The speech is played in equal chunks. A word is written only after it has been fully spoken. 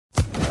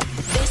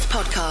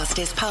podcast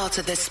is part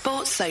of the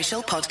Sports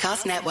Social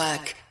Podcast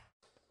Network.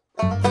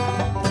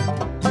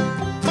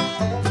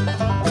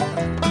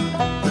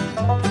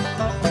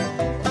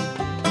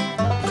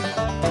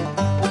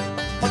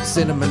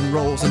 Cinnamon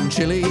rolls and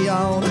chili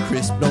on a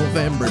crisp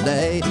November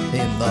day.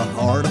 In the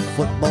heart of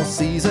football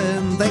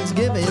season,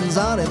 Thanksgiving's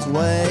on its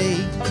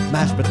way.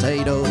 Mashed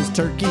potatoes,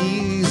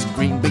 turkeys,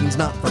 green beans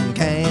not from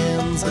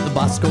cans. The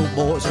Bosco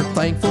boys are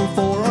thankful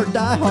for our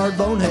diehard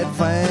Bonehead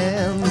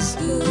fans.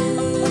 Ooh,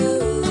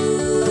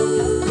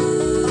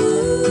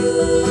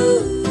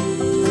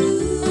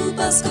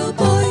 Bosco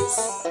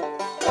boys,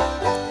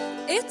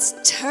 it's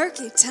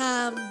turkey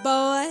time,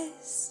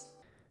 boys.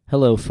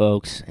 Hello,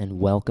 folks, and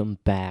welcome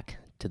back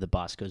to the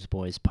Bosco's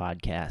Boys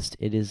podcast.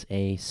 It is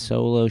a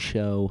solo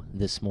show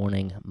this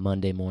morning,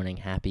 Monday morning.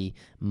 Happy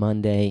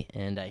Monday,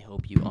 and I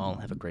hope you all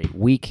have a great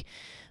week.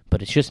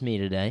 But it's just me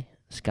today.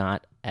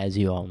 Scott, as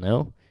you all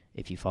know,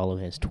 if you follow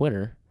his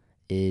Twitter,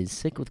 is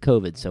sick with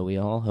COVID, so we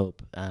all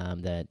hope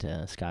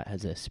that Scott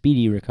has a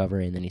speedy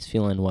recovery and that he's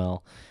feeling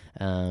well.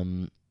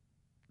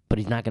 But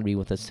he's not going to be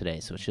with us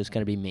today, so it's just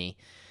going to be me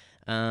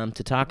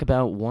to talk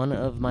about one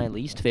of my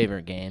least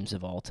favorite games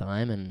of all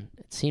time, and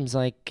it seems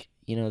like,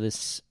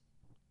 this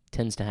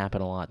tends to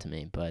happen a lot to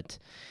me, but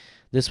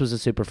this was a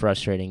super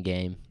frustrating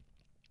game.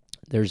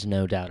 There's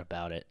no doubt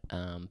about it.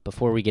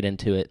 Before we get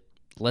into it,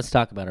 let's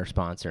talk about our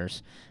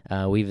sponsors.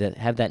 We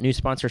have that new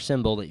sponsor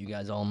symbol that you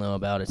guys all know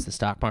about. It's the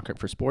stock market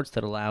for sports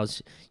that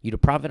allows you to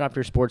profit off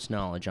your sports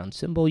knowledge. On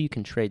Symbol, you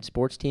can trade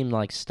sports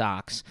team-like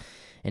stocks,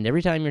 and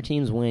every time your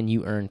teams win,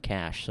 you earn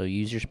cash. So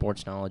use your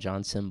sports knowledge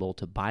on Symbol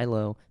to buy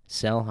low,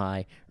 sell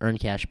high, earn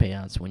cash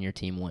payouts when your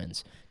team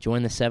wins.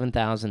 Join the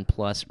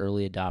 7,000-plus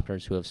early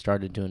adopters who have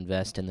started to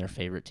invest in their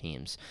favorite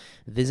teams.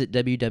 Visit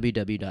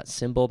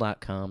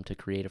www.symbol.com to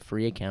create a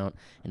free account,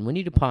 and when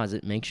you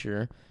deposit, make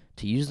sure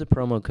to use the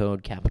promo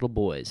code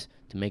CapitalBoys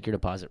to make your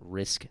deposit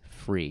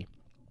risk-free.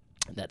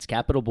 That's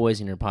Capital Boys,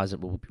 and your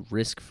deposit will be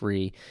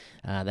risk-free.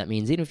 That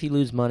means even if you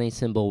lose money,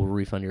 Symbol will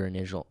refund your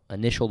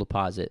initial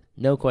deposit.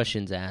 No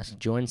questions asked.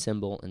 Join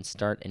Symbol and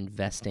start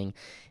investing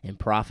and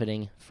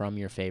profiting from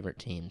your favorite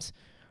teams.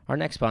 Our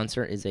next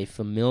sponsor is a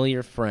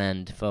familiar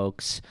friend,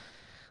 folks.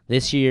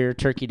 This year,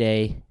 Turkey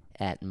Day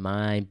at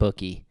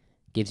MyBookie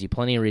gives you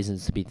plenty of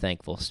reasons to be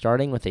thankful,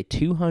 starting with a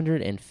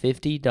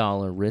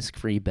 $250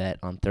 risk-free bet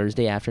on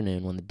Thursday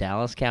afternoon when the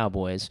Dallas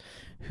Cowboys,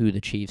 who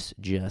the Chiefs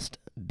just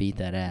beat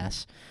that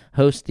ass,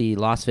 host the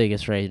Las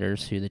Vegas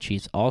Raiders, who the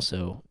Chiefs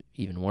also,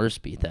 even worse,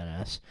 beat that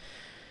ass.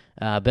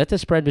 Bet the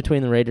spread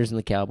between the Raiders and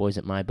the Cowboys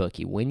at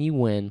MyBookie. When you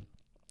win,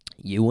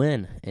 you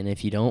win. And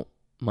if you don't,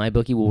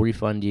 MyBookie will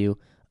refund you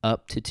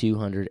up to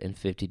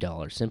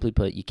 $250. Simply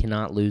put, you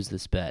cannot lose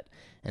this bet,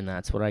 and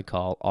that's what I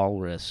call all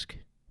risk.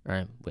 All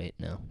right, wait,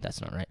 no,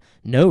 that's not right.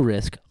 No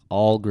risk,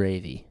 all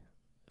gravy.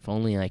 If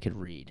only I could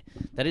read.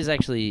 That is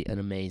actually an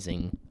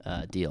amazing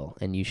deal,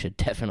 and you should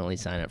definitely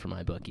sign up for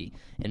MyBookie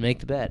and make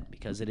the bet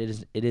because it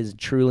is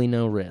truly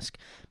no risk.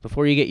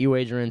 Before you get your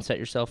wager in, set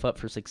yourself up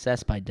for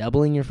success by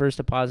doubling your first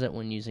deposit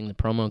when using the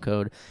promo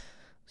code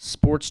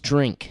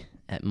SPORTSDRINK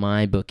at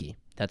MyBookie.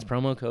 That's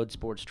promo code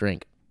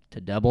SPORTSDRINK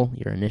to double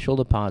your initial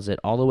deposit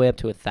all the way up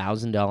to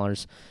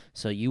 $1,000,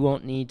 so you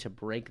won't need to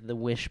break the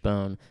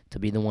wishbone to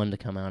be the one to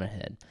come out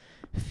ahead.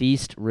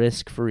 Feast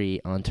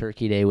risk-free on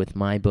Turkey Day with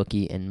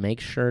MyBookie, and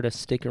make sure to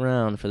stick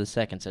around for the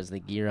seconds as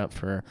they gear up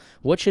for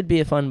what should be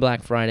a fun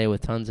Black Friday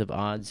with tons of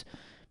odds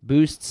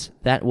boosts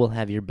that will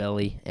have your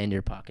belly and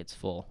your pockets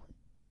full.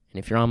 And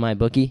if you're on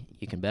MyBookie,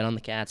 you can bet on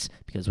the Cats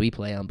because we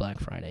play on Black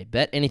Friday.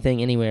 Bet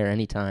anything, anywhere,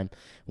 anytime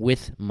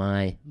with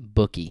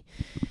MyBookie.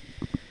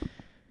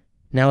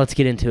 Now let's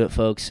get into it,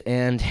 folks.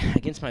 And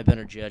against my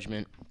better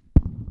judgment,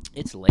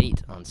 it's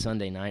late on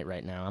Sunday night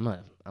right now. I'm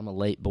a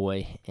late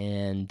boy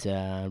and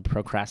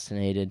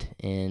procrastinated,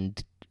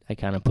 and I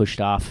kind of pushed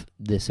off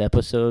this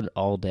episode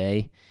all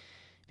day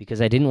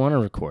because I didn't want to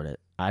record it.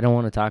 I don't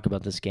want to talk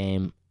about this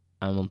game.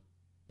 I'm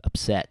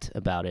upset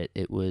about it.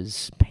 It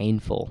was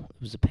painful.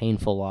 It was a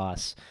painful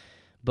loss.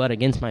 But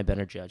against my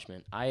better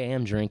judgment, I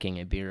am drinking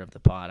a beer of the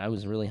pod. I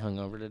was really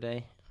hungover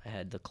today. I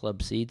had the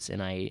club seats,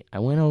 and I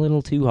went a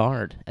little too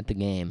hard at the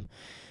game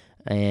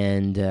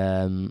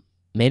and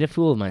made a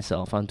fool of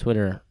myself on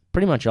Twitter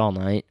pretty much all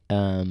night.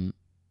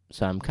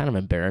 So I'm kind of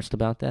embarrassed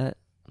about that.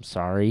 I'm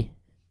sorry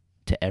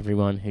to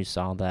everyone who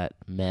saw that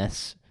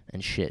mess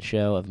and shit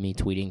show of me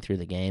tweeting through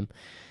the game.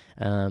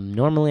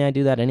 Normally I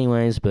do that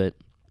anyways, but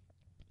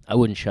I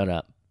wouldn't shut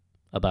up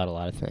about a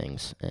lot of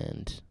things,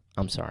 and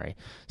I'm sorry.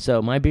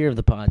 So my beer of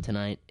the pod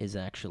tonight is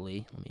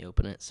actually, let me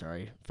open it,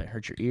 sorry if I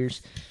hurt your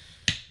ears.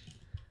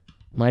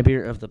 My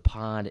beer of the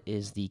pod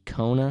is the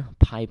Kona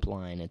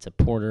Pipeline. It's a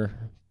porter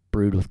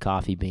brewed with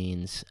coffee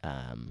beans.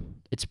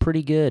 It's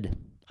pretty good.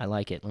 I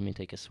like it. Let me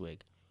take a swig.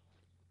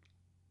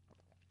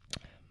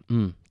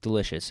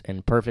 Delicious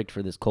and perfect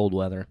for this cold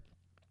weather.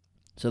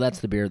 So that's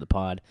the beer of the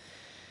pod.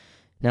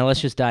 Now let's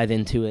just dive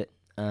into it.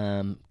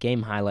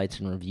 Game highlights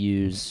and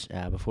reviews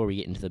before we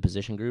get into the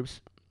position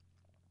groups.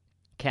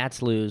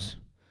 Cats lose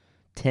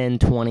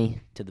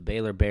 10-20 to the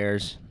Baylor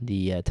Bears,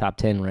 the top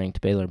 10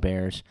 ranked Baylor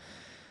Bears.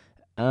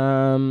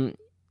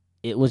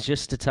 It was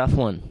just a tough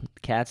one.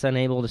 Cats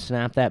unable to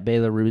snap that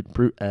Baylor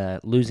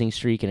losing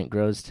streak, and it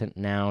grows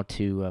now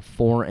to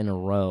 4 in a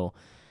row,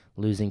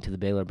 losing to the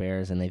Baylor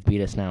Bears, and they've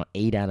beat us now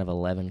 8 out of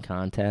 11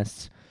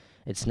 contests.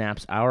 It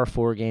snaps our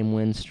 4-game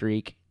win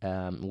streak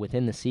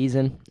within the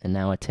season, and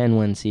now a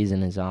 10-win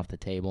season is off the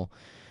table.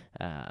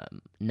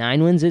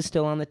 9 wins is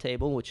still on the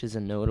table, which is a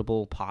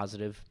notable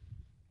positive.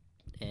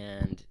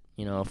 And,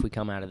 if we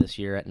come out of this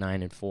year at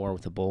 9-4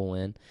 with a bowl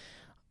win,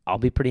 I'll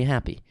be pretty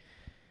happy.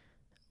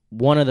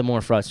 One of the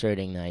more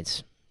frustrating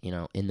nights,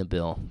 in the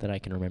Bill that I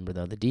can remember,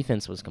 though, the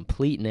defense was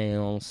complete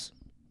nails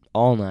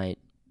all night.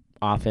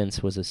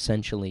 Offense was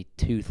essentially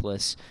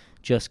toothless,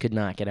 just could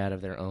not get out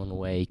of their own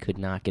way, could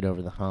not get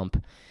over the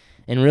hump.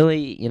 And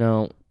really,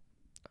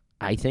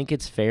 I think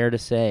it's fair to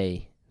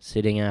say,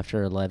 sitting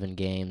after 11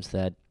 games,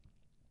 that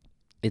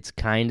it's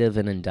kind of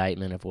an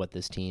indictment of what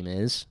this team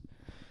is.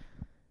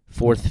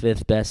 4th,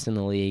 5th best in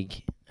the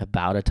league,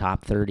 about a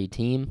top 30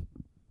 team.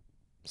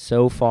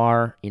 So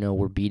far,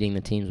 we're beating the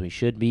teams we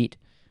should beat,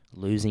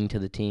 losing to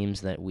the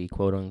teams that we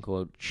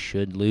quote-unquote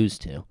should lose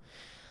to.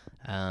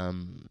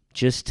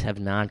 Just have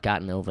not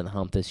gotten over the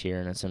hump this year,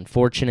 and it's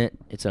unfortunate.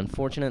 It's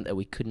unfortunate that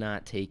we could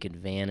not take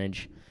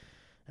advantage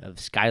of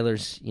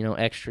Skylar's,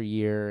 extra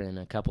year and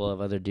a couple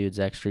of other dudes'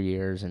 extra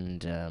years,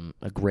 and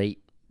a great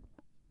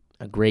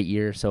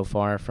year so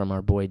far from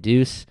our boy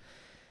Deuce.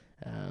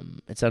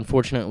 It's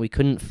unfortunate we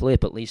couldn't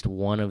flip at least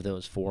one of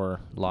those 4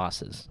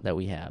 losses that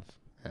we have.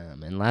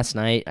 And last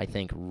night, I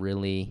think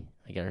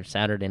our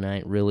Saturday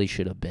night really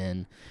should have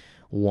been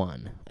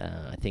won.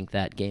 I think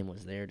that game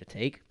was there to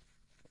take,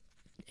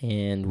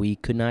 and we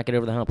could not get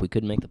over the hump. We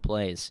couldn't make the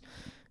plays.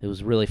 It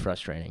was really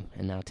frustrating.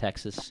 And now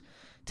Texas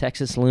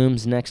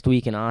looms next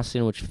week in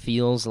Austin, which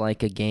feels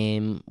like a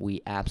game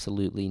we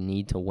absolutely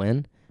need to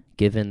win,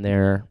 given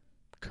their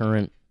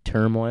current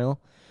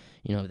turmoil.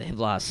 They've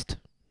lost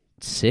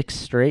 6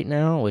 straight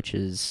now, which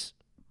is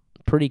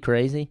pretty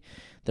crazy.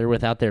 They're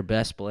without their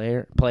best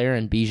player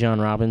in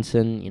Bijan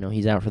Robinson.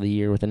 He's out for the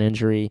year with an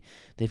injury.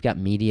 They've got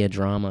media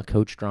drama,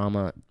 coach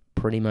drama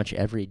pretty much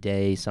every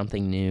day.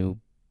 Something new,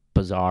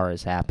 bizarre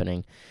is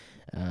happening.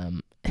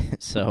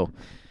 So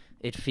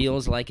it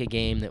feels like a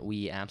game that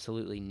we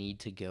absolutely need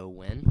to go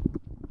win.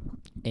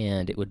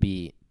 And it would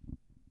be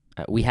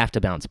we have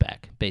to bounce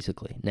back,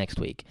 basically, next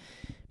week.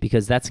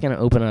 Because that's going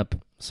to open up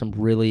some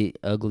really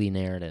ugly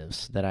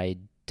narratives that I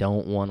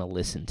don't want to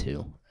listen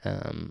to.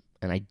 And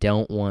I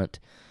don't want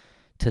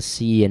to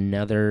see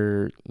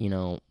another,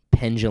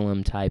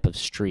 pendulum type of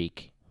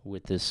streak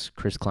with this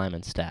Chris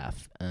Kleiman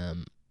staff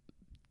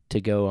to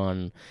go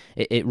on.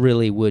 It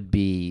really would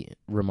be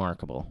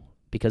remarkable,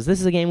 because this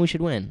is a game we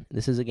should win.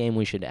 This is a game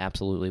we should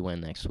absolutely win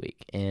next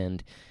week.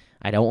 And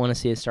I don't want to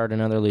see us start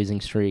another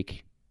losing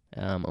streak,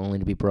 only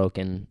to be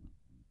broken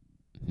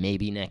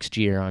maybe next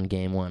year on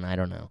game 1. I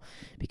don't know,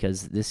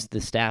 because the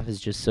staff is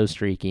just so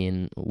streaky,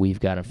 and we've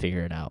got to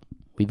figure it out.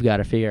 We've got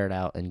to figure it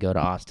out and go to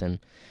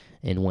Austin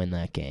and win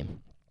that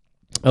game.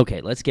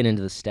 Okay, let's get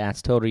into the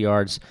stats. Total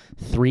yards,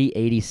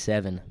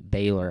 387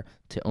 Baylor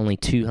to only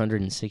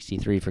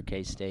 263 for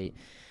K-State.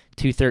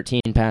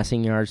 213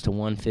 passing yards to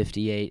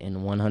 158,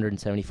 and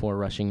 174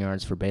 rushing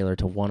yards for Baylor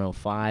to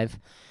 105.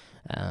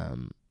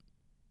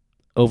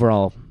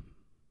 Overall,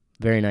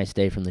 very nice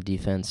day from the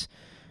defense.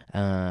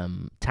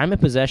 Time of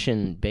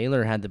possession,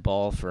 Baylor had the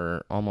ball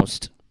for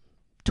almost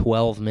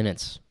 12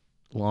 minutes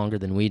longer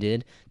than we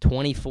did.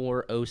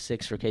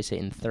 24:06 for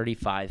K-State and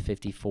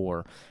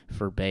 35:54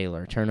 for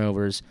Baylor.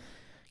 Turnovers,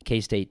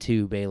 K-State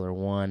 2, Baylor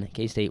 1.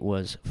 K-State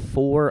was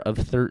 4 of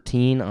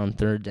 13 on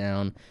 3rd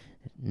down.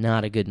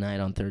 Not a good night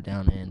on 3rd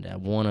down, and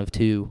 1 of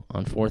 2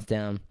 on 4th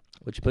down,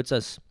 which puts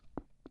us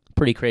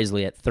pretty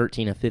crazily at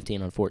 13 of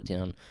 15 on 4th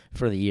down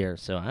for the year.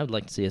 So I would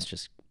like to see us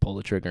just pull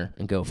the trigger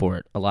and go for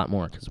it a lot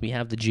more, because we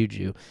have the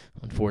juju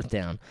on 4th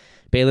down.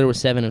 Baylor was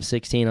 7 of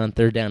 16 on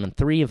 3rd down and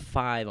 3 of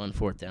 5 on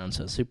 4th down,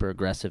 so super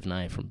aggressive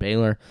night from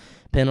Baylor.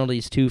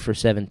 Penalties, 2 for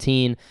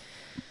 17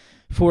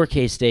 for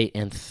K-State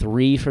and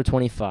 3 for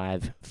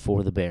 25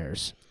 for the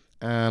Bears.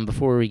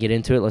 Before we get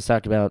into it, let's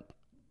talk about,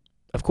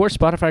 of course,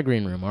 Spotify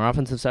Green Room. Our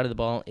offensive side of the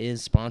ball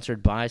is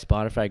sponsored by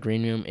Spotify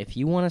Green Room. If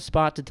you want a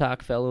spot to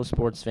talk fellow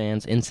sports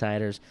fans,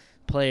 insiders,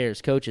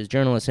 players, coaches,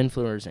 journalists,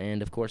 influencers,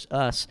 and, of course,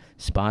 us,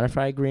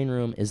 Spotify Green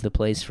Room is the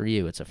place for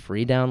you. It's a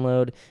free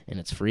download, and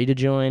it's free to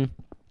join.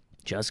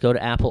 Just go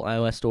to Apple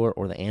iOS Store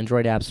or the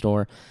Android App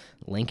Store,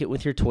 link it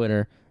with your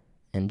Twitter,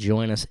 and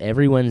join us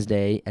every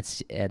Wednesday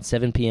at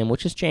 7 p.m.,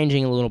 which is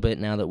changing a little bit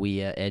now that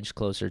we edge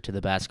closer to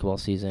the basketball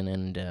season,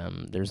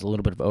 and there's a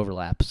little bit of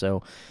overlap.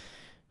 So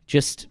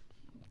just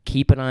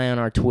keep an eye on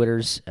our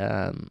Twitters.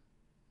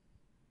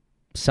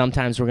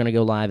 Sometimes we're going to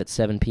go live at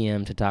 7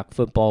 p.m. to talk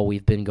football.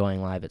 We've been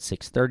going live at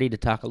 6:30 to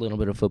talk a little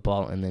bit of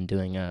football, and then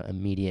doing an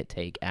immediate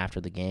take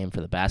after the game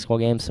for the basketball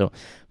game. So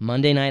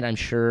Monday night, I'm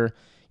sure,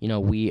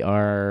 we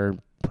are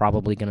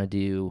probably going to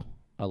do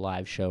a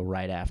live show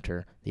right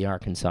after the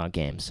Arkansas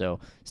game. So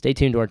stay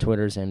tuned to our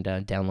Twitters and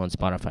download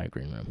Spotify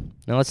Green Room.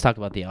 Now let's talk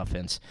about the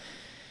offense.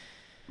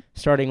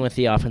 Starting with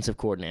the offensive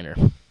coordinator.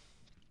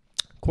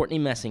 Courtney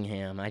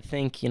Messingham, I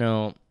think,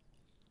 I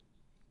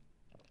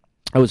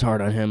was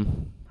hard on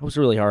him. I was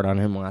really hard on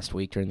him last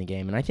week during the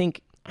game. And I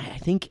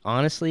think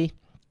honestly,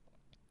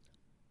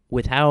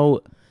 with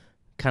how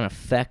kind of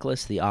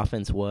feckless the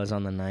offense was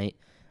on the night,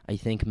 I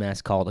think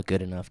Mess called a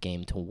good enough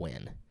game to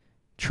win.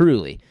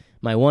 Truly.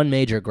 My one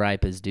major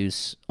gripe is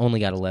Deuce only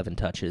got 11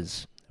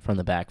 touches from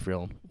the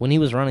backfield when he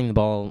was running the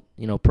ball,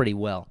 pretty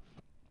well.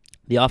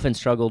 The offense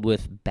struggled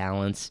with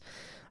balance.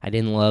 I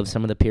didn't love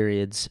some of the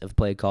periods of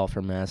play call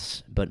for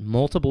Mess, but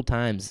multiple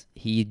times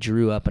he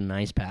drew up a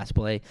nice pass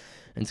play,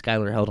 and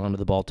Skyler held onto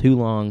the ball too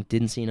long,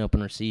 didn't see an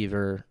open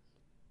receiver,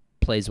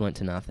 plays went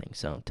to nothing.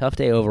 So tough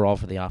day overall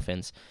for the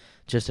offense.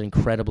 Just an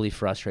incredibly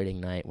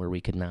frustrating night where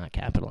we could not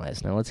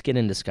capitalize. Now let's get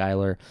into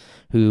Skyler,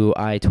 who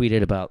I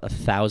tweeted about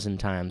 1,000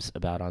 times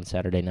about on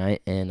Saturday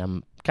night, and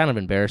I'm kind of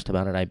embarrassed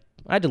about it.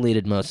 I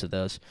deleted most of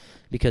those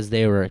because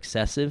they were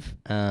excessive.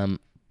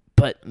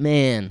 But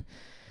man,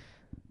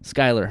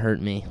 Skyler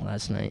hurt me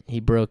last night.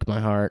 He broke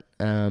my heart.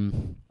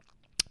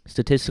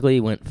 Statistically,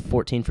 he went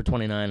 14 for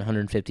 29,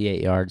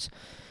 158 yards.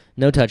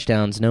 No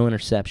touchdowns, no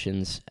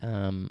interceptions.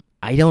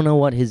 I don't know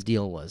what his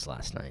deal was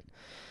last night.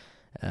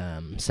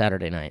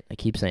 Saturday night. I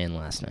keep saying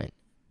last night.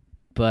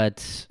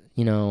 But,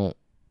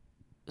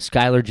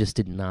 Skyler just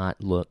did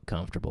not look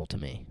comfortable to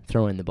me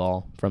throwing the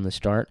ball from the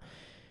start.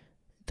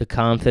 The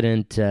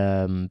confident,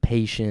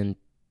 patient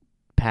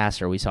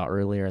passer we saw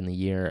earlier in the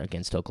year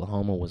against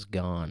Oklahoma was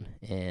gone.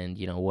 And,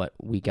 what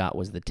we got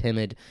was the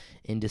timid,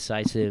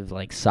 indecisive,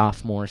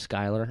 sophomore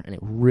Skyler, and it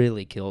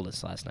really killed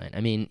us last night.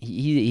 I mean,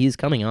 he was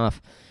coming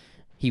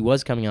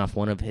off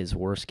one of his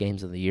worst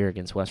games of the year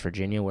against West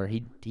Virginia where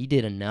he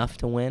did enough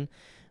to win,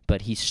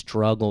 but he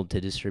struggled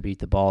to distribute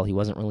the ball. He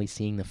wasn't really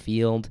seeing the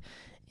field.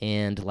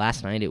 And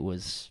last night it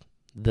was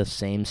the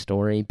same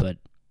story, but,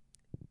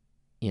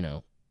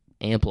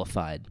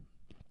 amplified.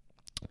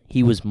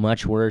 He was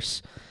much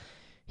worse.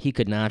 He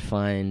could not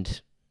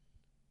find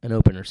an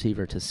open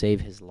receiver to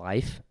save his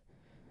life.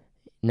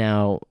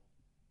 Now,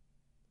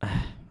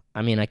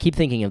 I keep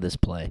thinking of this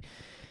play.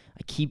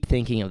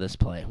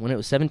 When it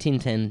was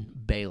 17-10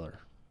 Baylor,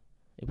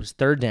 it was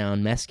third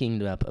down. Mess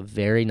schemed up a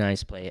very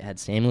nice play. It had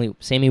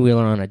Sammy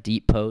Wheeler on a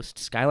deep post.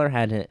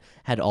 Skyler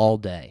had all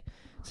day.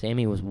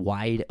 Sammy was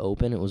wide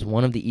open. It was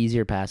one of the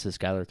easier passes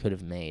Skyler could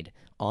have made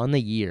on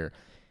the year,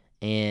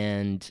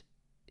 and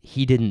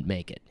he didn't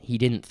make it. He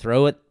didn't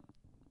throw it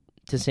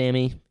to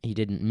Sammy. He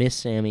didn't miss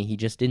Sammy. He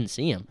just didn't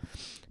see him.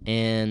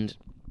 And,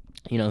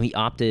 he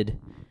opted.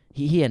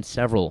 He had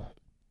several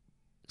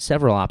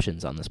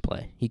options on this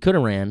play. He could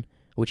have ran,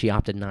 which he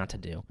opted not to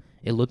do.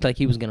 It looked like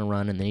he was going to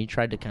run, and then he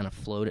tried to kind of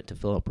float it to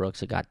Phillip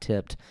Brooks. It got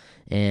tipped,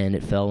 and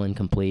it fell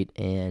incomplete,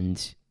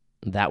 and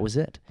that was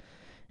it.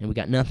 And we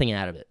got nothing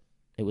out of it.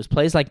 It was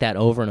plays like that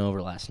over and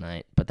over last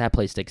night, but that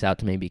play sticks out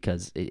to me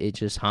because it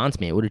just haunts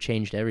me. It would have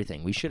changed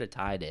everything. We should have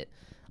tied it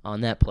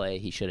on that play.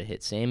 He should have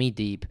hit Sammy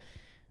deep.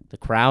 The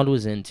crowd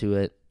was into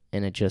it,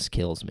 and it just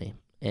kills me.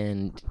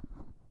 And,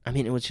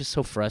 it was just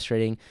so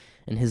frustrating,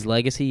 and his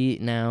legacy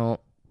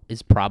now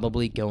is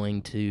probably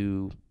going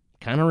to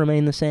kind of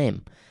remain the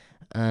same.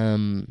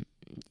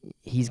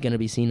 He's going to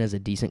be seen as a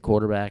decent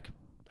quarterback,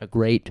 a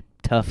great,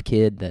 tough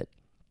kid that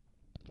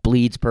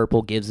bleeds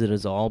purple, gives it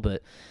his all,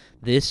 but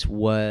this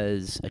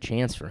was a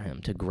chance for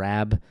him to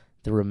grab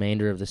the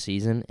remainder of the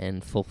season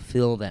and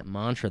fulfill that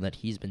mantra that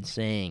he's been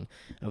saying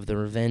of the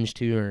revenge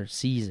tour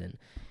season.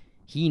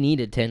 He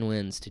needed 10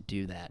 wins to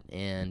do that,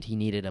 and he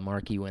needed a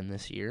marquee win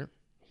this year.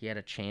 He had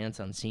a chance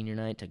on senior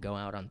night to go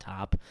out on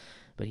top,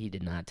 but he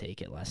did not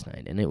take it last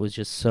night, and it was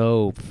just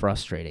so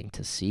frustrating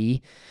to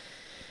see.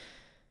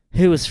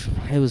 It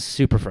was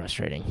super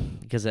frustrating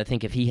because I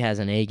think if he has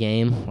an A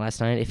game last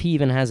night, if he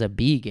even has a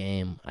B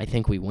game, I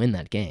think we win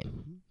that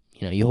game.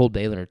 You hold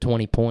Baylor to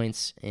 20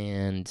 points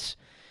and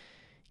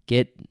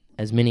get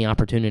as many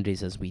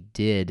opportunities as we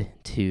did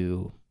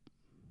to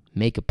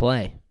make a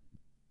play.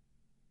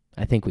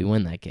 I think we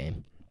win that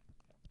game.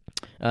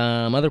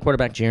 Other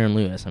quarterback, Jaron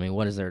Lewis,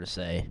 what is there to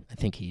say? I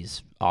think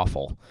he's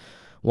awful.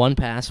 One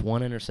pass,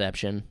 one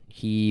interception.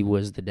 He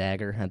was the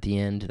dagger at the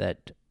end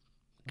that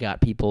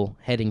got people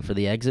heading for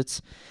the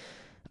exits.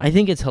 I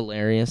think it's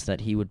hilarious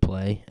that he would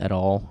play at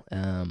all.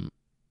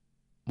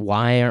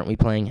 Why aren't we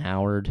playing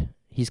Howard?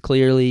 He's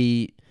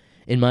clearly,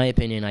 in my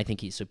opinion, I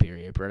think he's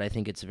superior, but I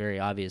think it's very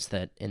obvious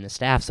that in the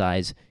staff's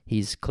eyes,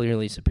 he's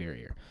clearly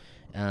superior.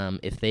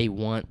 If they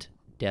want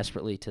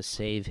desperately to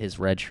save his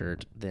red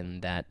shirt,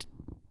 then that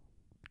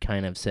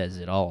kind of says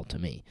it all to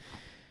me.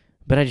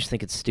 But I just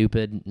think it's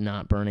stupid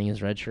not burning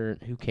his red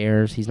shirt. Who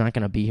cares? He's not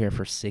going to be here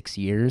for 6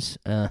 years.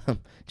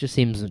 Just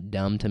seems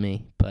dumb to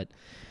me. But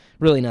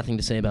really nothing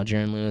to say about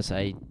Jaron Lewis.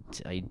 I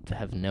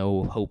have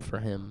no hope for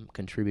him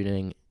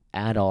contributing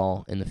at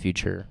all in the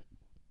future.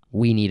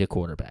 We need a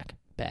quarterback.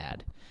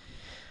 Bad.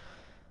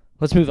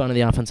 Let's move on to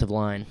the offensive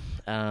line.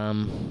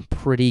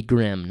 Pretty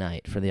grim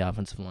night for the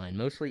offensive line.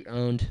 Mostly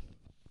owned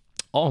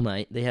all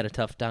night. They had a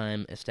tough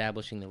time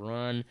establishing the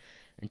run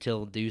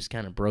until Deuce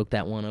kind of broke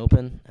that one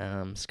open.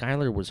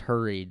 Skyler was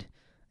hurried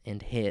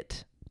and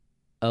hit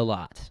a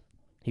lot.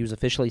 He was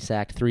officially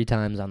sacked 3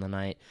 times on the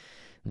night.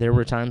 There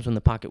were times when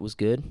the pocket was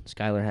good.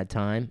 Skylar had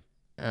time.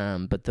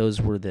 But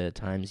those were the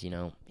times,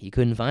 he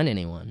couldn't find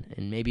anyone.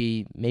 And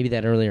maybe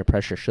that earlier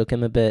pressure shook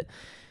him a bit.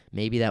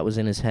 Maybe that was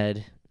in his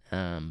head.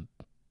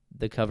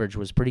 The coverage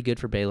was pretty good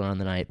for Baylor on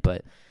the night,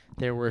 but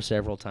there were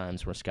several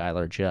times where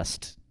Skylar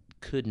just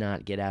could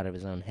not get out of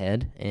his own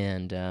head.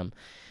 And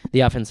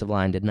the offensive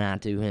line did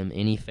not do him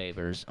any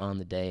favors on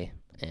the day.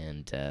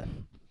 And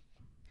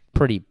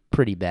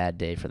pretty bad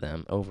day for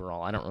them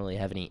overall. I don't really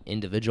have any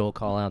individual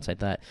call-outs. I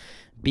thought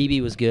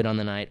BB was good on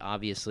the night,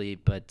 obviously,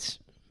 but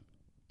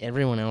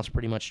everyone else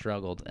pretty much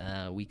struggled.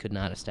 We could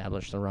not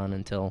establish the run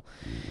until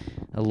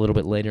a little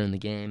bit later in the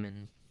game,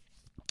 and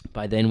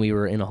by then we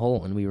were in a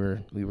hole and we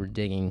were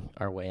digging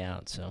our way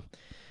out. So,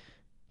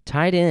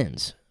 tight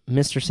ends,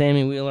 Mr.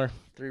 Sammy Wheeler,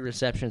 3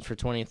 receptions for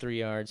 23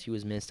 yards. He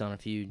was missed on a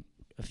few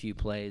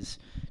plays,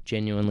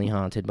 genuinely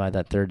haunted by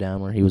that third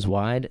down where he was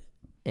wide.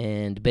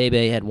 And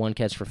Bebe had 1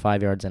 catch for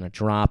 5 yards and a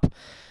drop.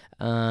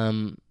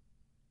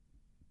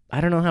 I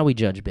don't know how we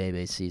judge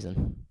Bebe's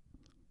season.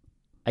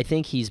 I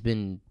think he's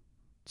been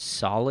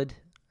solid.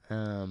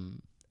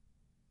 I'm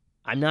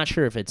not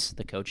sure if it's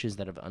the coaches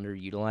that have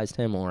underutilized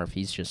him or if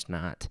he's just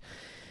not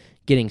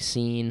getting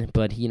seen,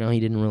 but he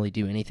didn't really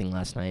do anything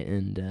last night,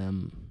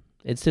 and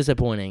it's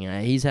disappointing.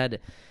 He's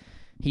had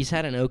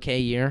an okay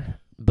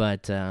year,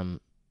 but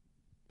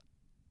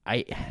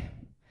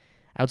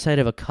outside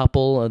of a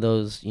couple of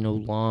those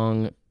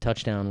long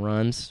touchdown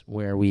runs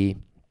where we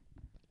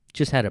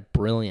just had a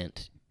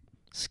brilliant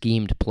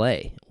schemed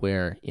play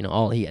where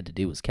all he had to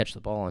do was catch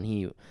the ball and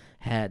he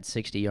had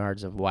 60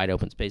 yards of wide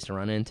open space to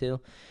run into.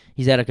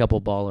 He's had a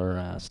couple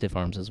baller stiff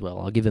arms as well.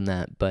 I'll give him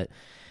that, but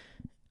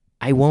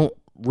I won't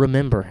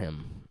remember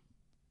him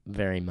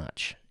very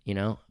much.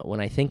 When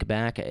I think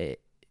back,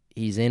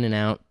 he's in and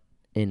out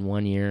in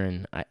 1 year,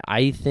 and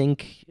I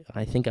think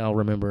I'll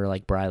remember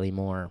like Briley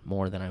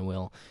more than I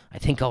will. I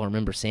think I'll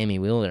remember Sammy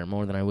Wheeler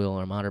more than I will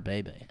Armada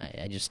Bebe.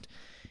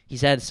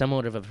 He's had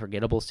somewhat of a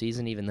forgettable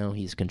season, even though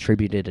he's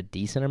contributed a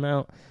decent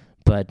amount,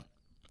 but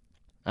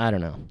I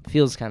don't know.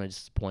 Feels kind of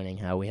disappointing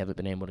how we haven't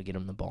been able to get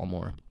him the ball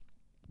more.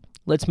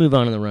 Let's move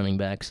on to the running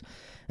backs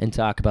and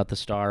talk about the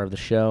star of the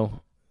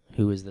show,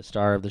 who is the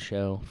star of the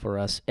show for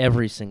us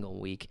every single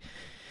week.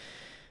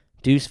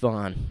 Deuce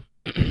Vaughn.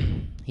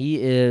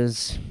 He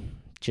is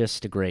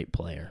just a great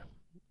player.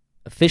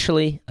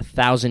 Officially,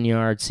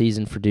 1,000-yard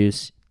season for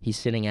Deuce. He's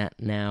sitting at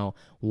now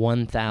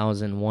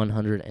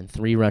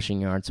 1,103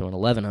 rushing yards, so an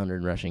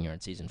 1,100 rushing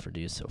yard season for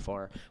Deuce so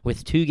far.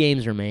 With 2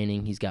 games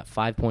remaining, he's got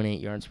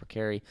 5.8 yards per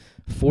carry,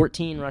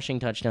 14 rushing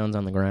touchdowns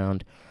on the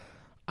ground.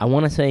 I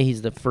want to say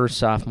he's the first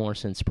sophomore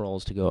since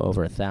Sproles to go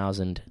over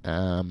 1,000,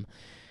 and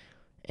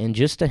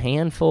just a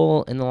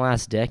handful in the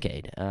last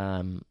decade.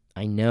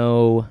 I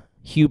know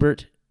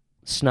Hubert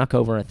snuck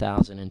over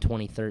 1,000 in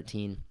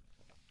 2013,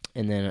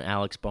 and then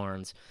Alex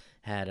Barnes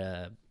had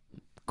a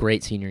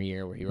great senior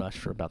year where he rushed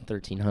for about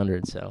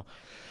 1,300. So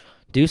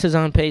Deuce is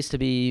on pace to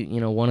be,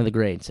 one of the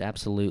greats.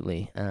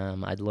 Absolutely.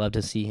 I'd love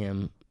to see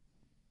him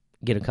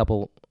get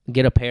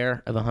a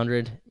pair of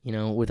 100,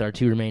 with our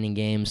 2 remaining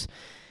games,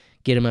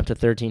 get him up to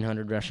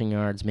 1,300 rushing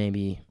yards.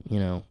 Maybe,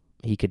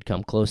 he could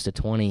come close to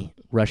 20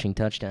 rushing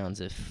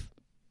touchdowns if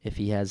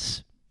he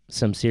has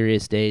some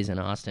serious days in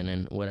Austin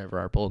and whatever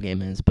our bowl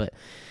game is. But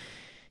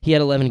he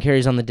had 11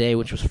 carries on the day,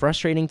 which was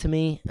frustrating to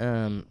me.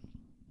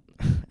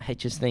 I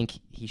just think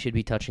he should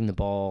be touching the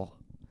ball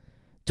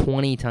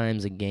 20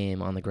 times a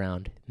game on the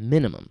ground,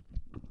 minimum.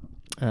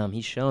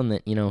 He's shown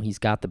that, he's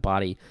got the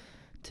body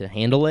to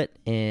handle it,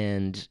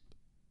 and,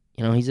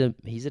 he's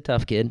a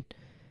tough kid.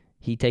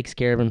 He takes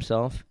care of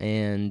himself,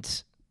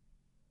 and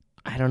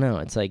I don't know.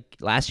 It's like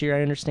last year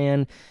I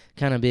understand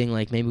kind of being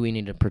like, maybe we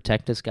need to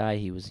protect this guy.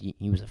 He was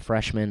a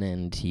freshman,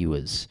 and he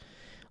was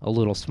a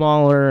little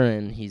smaller,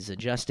 and he's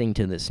adjusting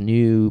to this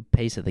new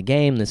pace of the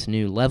game, this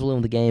new level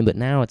of the game. But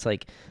now it's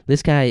like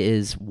this guy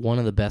is one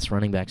of the best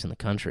running backs in the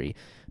country.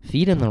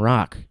 Feed him the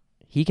rock.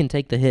 He can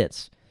take the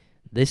hits.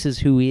 This is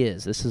who he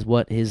is. This is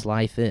what his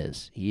life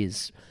is. He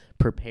is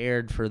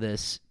prepared for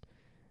this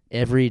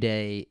every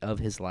day of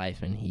his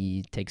life, and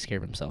he takes care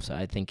of himself. So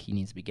I think he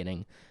needs to be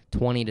getting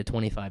 20 to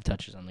 25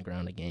 touches on the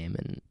ground a game.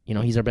 And,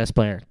 he's our best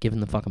player. Give him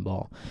the fucking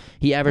ball.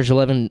 He averaged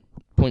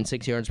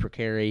 11.6 yards per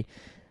carry.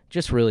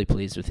 Just really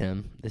pleased with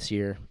him this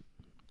year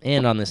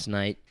and on this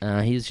night.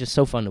 He's just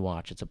so fun to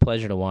watch. It's a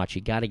pleasure to watch.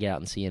 You got to get out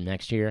and see him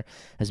next year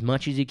as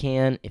much as you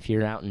can. If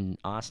you're out in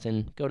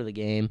Austin, go to the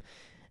game.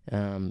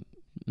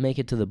 Make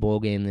it to the bowl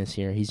game this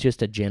year. He's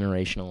just a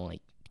generational,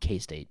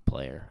 K-State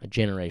player, a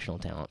generational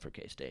talent for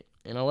K-State.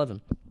 And I love him.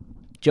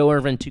 Joe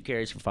Irvin, 2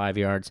 carries for 5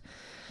 yards.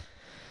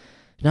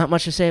 Not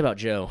much to say about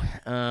Joe,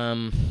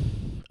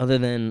 other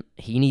than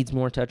he needs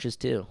more touches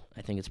too.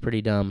 I think it's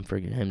pretty dumb for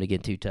him to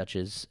get 2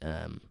 touches.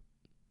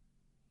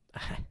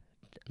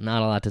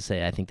 Not a lot to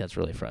say. I think that's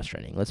really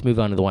frustrating. Let's move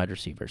on to the wide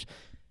receivers.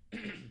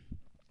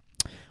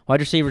 Wide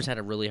receivers had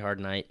a really hard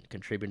night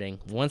contributing.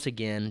 Once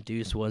again,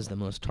 Deuce was the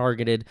most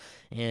targeted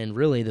and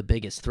really the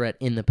biggest threat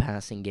in the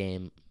passing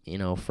game,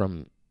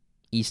 from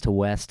east to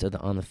west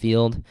on the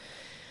field.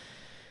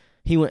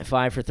 He went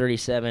 5 for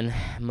 37.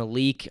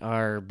 Malik,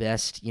 our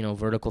best,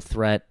 vertical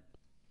threat,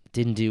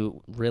 didn't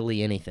do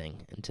really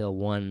anything until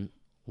one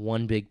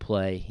big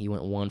play. He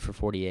went 1 for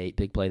 48,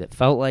 big play that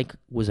felt like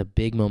was a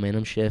big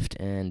momentum shift,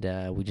 and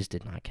we just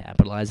did not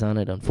capitalize on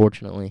it,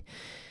 unfortunately.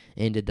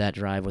 Ended that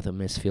drive with a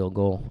missed field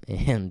goal,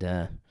 and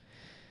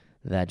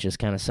that just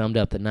kind of summed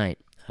up the night.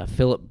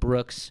 Phillip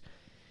Brooks,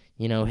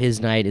 his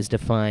night is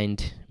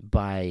defined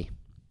by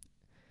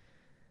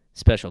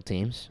special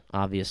teams,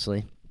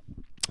 obviously.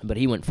 But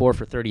he went 4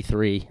 for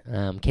 33,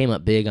 came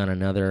up big on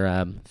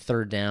another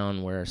third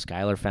down where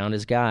Skyler found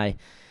his guy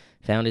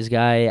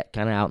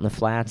kind of out in the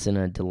flats in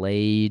a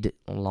delayed,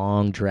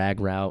 long drag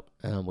route,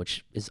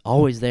 which is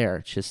always there.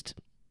 It's just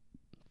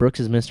Brooks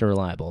is Mr.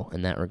 Reliable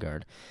in that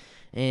regard.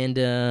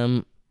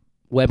 And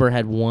Weber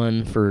had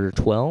 1 for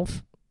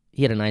 12.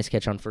 He had a nice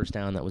catch on first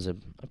down. That was a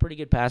pretty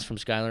good pass from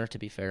Skyler, to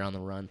be fair, on the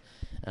run.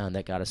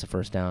 That got us a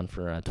first down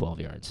for 12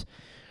 yards.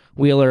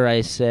 Wheeler,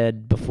 I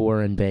said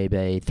before, and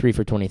Bebe, 3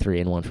 for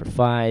 23 and 1 for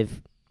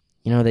 5.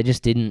 They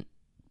just didn't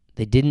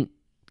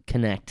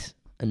connect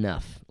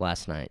enough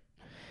last night.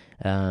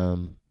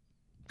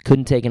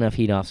 Couldn't take enough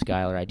heat off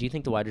Skyler. I do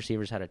think the wide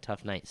receivers had a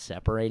tough night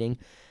separating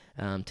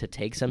to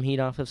take some heat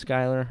off of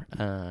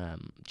Skyler.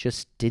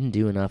 Just didn't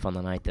do enough on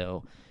the night,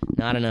 though.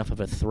 Not enough of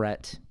a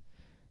threat,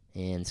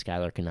 and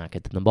Skyler could not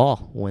get them the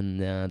ball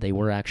when they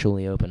were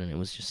actually open, and it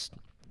was just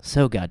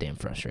so goddamn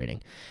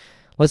frustrating.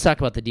 Let's talk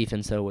about the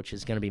defense, though, which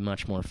is going to be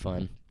much more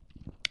fun.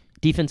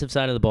 Defensive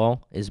side of the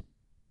ball is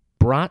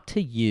brought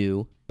to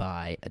you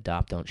by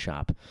Adopt Don't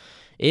Shop.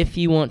 If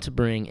you want to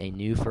bring a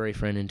new furry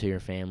friend into your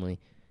family,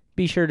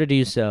 be sure to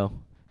do so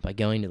by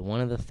going to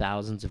one of the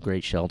thousands of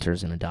great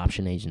shelters and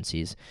adoption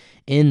agencies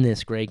in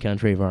this great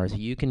country of ours.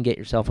 You can get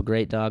yourself a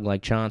great dog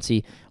like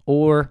Chauncey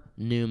or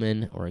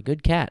Newman, or a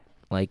good cat.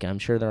 Like, I'm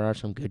sure there are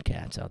some good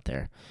cats out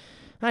there.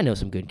 I know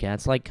some good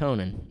cats like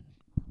Conan.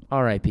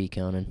 R.I.P.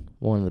 Conan,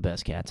 one of the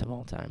best cats of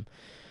all time.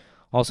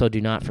 Also,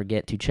 do not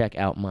forget to check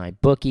out my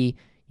bookie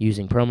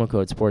using promo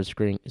code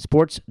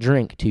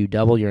SPORTSDRINK to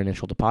double your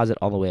initial deposit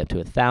all the way up to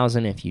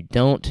 $1,000. If you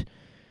don't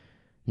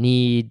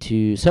need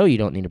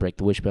to break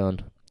the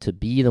wishbone to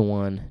be the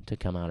one to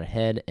come out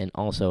ahead. And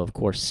also, of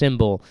course,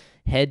 Symbol.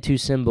 Head to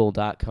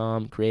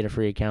Symbol.com, create a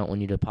free account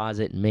when you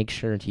deposit, and make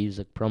sure to use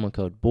the promo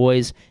code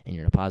BOYS, and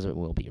your deposit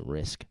will be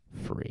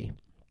risk-free.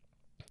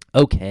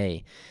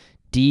 Okay.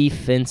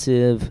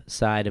 Defensive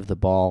side of the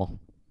ball,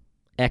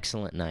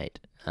 excellent night.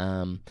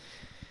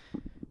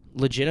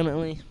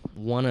 Legitimately,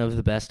 one of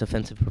the best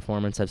defensive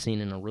performances I've seen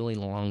in a really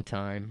long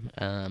time.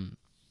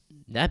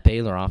 That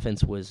Baylor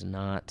offense was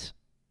no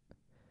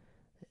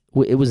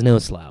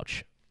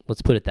slouch.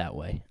 Let's put it that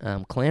way.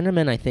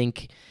 Clanderman, I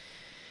think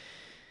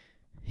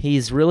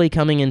he's really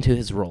coming into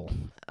his role.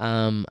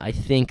 I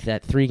think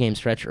that 3-game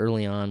stretch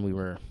early on, we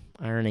were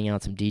ironing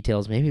out some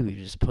details. Maybe we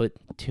just put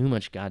too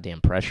much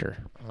goddamn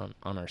pressure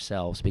on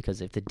ourselves,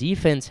 because if the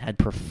defense had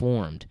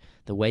performed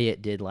the way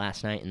it did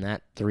last night in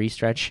that 3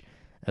 stretch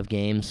of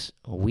games,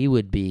 we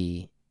would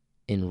be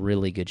in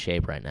really good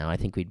shape right now. I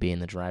think we'd be in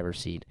the driver's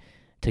seat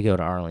to go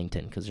to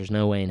Arlington, because there's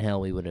no way in hell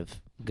we would have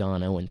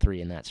gone 0-3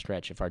 in that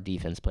stretch if our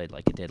defense played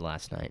like it did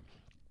last night.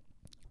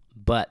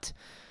 But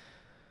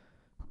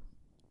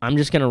I'm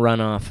just going to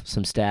run off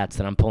some stats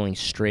that I'm pulling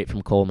straight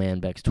from Cole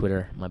Manbeck's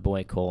Twitter, my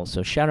boy Cole.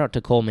 So shout out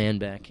to Cole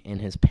Manbeck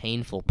and his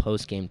painful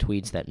post-game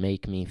tweets that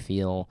make me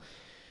feel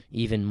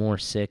even more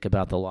sick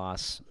about the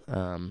loss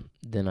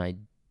than I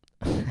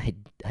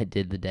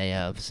did the day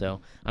of.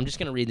 So I'm just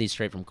going to read these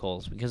straight from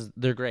Cole's because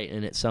they're great,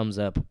 and it sums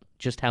up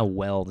just how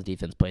well the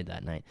defense played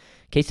that night.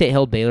 K-State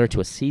held Baylor to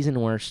a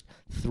season-worst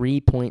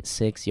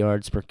 3.6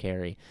 yards per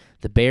carry.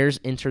 The Bears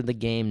entered the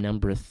game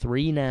number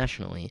 3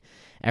 nationally,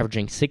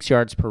 averaging 6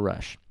 yards per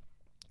rush.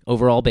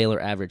 Overall,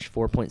 Baylor averaged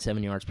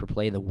 4.7 yards per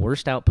play, the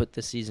worst output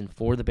this season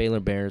for the Baylor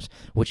Bears,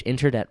 which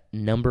entered at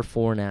number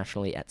 4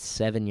 nationally at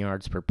 7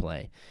 yards per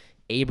play.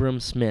 Abram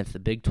Smith, the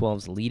Big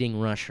 12's leading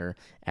rusher,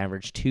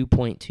 averaged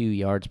 2.2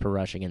 yards per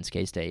rush against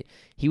K-State.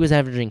 He was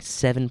averaging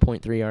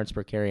 7.3 yards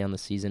per carry on the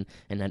season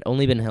and had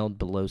only been held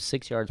below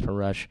 6 yards per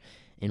rush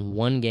in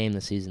one game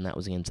this season. That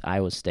was against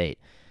Iowa State.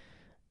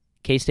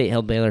 K-State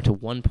held Baylor to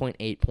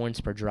 1.8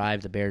 points per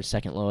drive, the Bears'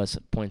 second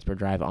lowest points per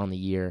drive on the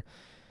year.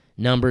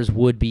 Numbers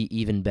would be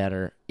even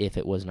better if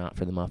it was not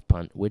for the muff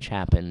punt, which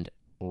happened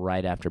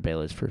right after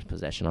Baylor's first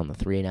possession on the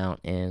 3-and-out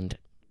and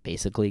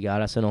basically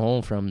got us in a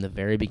hole from the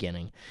very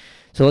beginning.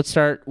 So let's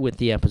start with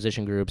the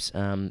position groups.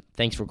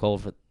 Thank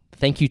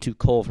you to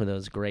Cole for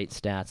those great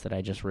stats that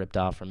I just ripped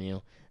off from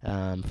you.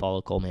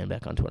 Follow Cole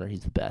Manbeck on Twitter.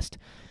 He's the best.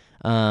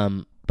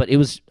 But it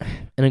was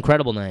an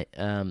incredible night.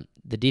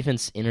 The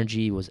defense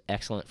energy was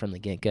excellent from the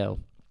get-go.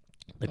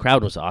 The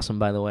crowd was awesome,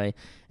 by the way,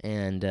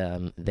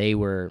 and they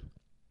were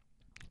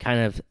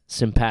kind of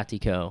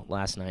simpatico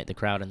last night, the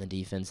crowd and the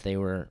defense. They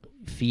were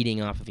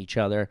feeding off of each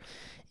other,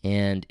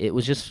 and it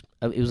was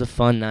a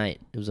fun night.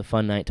 It was a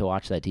fun night to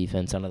watch that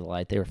defense under the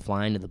light. They were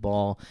flying to the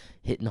ball,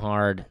 hitting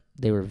hard.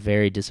 They were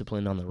very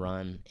disciplined on the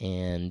run,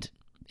 and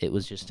it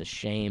was just a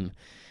shame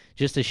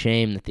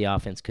that the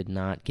offense could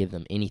not give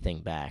them anything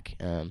back.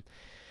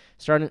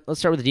 Let's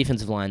start with the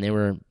defensive line. They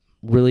were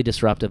really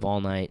disruptive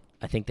all night.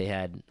 I think they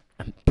had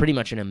pretty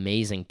much an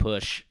amazing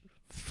push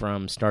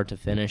from start to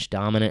finish,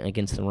 dominant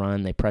against the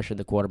run. They pressured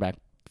the quarterback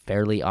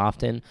fairly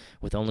often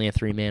with only a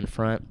three-man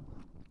front.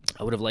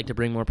 I would have liked to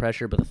bring more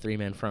pressure, but the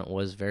three-man front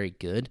was very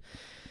good.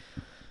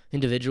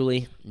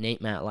 Individually,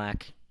 Nate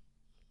Matlack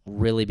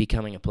really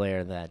becoming a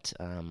player that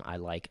I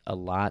like a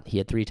lot. He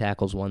had 3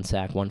 tackles, 1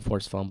 sack, 1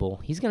 forced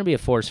fumble. He's going to be a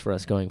force for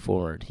us going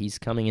forward. He's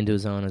coming into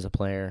his own as a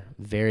player,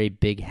 very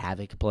big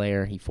havoc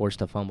player. He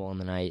forced a fumble on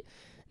the night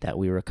that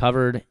we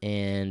recovered,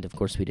 and of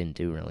course we didn't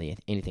do really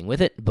anything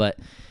with it, but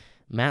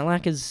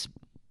Matlack is,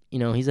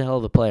 he's a hell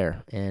of a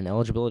player, and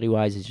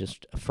eligibility-wise, he's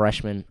just a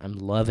freshman. I'm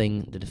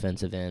loving the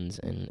defensive ends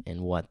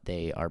and what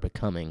they are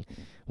becoming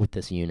with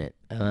this unit.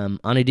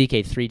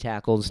 Onudike, 3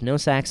 tackles, no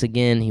sacks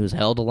again. He was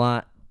held a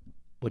lot,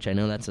 which I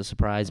know that's a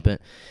surprise,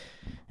 but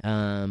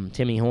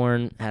Timmy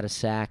Horn had a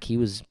sack. He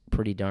was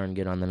pretty darn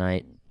good on the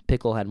night.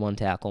 Pickle had 1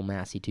 tackle,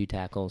 Massey 2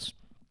 tackles.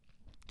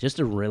 Just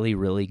a really,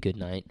 really good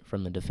night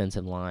from the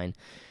defensive line.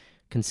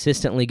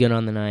 Consistently good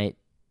on the night.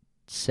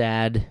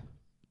 Sad,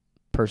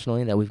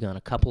 personally, that we've gone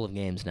a couple of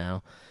games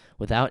now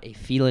without a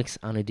Felix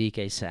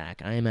Onudike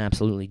sack. I am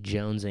absolutely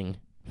jonesing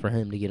for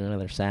him to get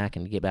another sack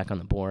and to get back on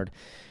the board.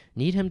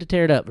 Need him to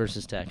tear it up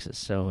versus Texas,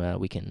 so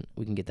we can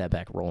get that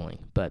back rolling.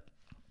 But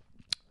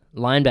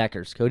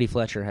linebackers, Cody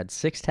Fletcher had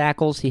 6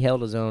 tackles. He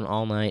held his own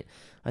all night.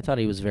 I thought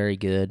he was very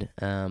good.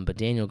 But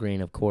Daniel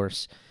Green, of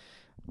course,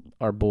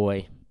 our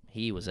boy,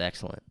 he was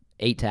excellent.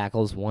 8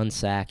 tackles, 1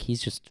 sack.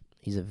 He's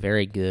a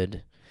very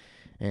good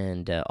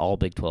and all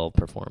Big 12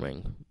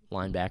 performing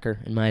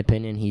linebacker, in my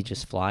opinion. He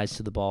just flies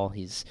to the ball.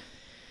 He's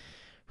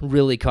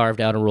really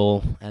carved out a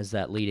role as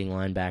that leading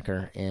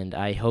linebacker, and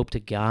I hope to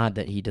God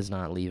that he does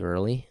not leave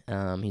early.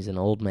 He's an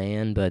old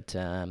man, but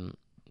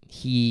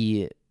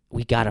we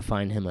got to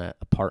find him a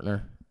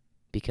partner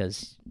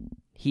because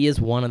he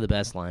is one of the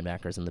best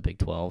linebackers in the Big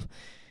 12,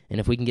 and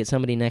if we can get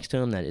somebody next to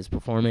him that is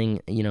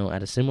performing,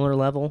 at a similar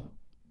level,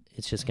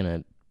 it's just going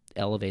to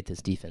elevate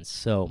this defense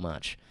so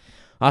much.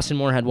 Austin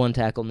Moore had 1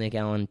 tackle, Nick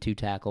Allen 2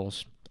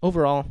 tackles.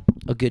 Overall,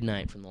 a good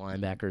night from the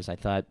linebackers. I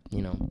thought,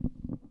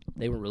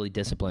 they were really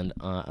disciplined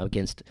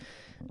against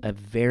a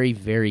very,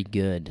 very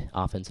good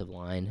offensive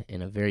line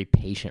and a very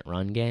patient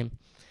run game.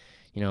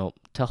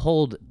 To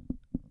hold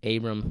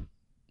Abram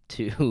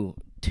to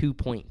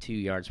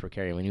 2.2 yards per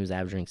carry when he was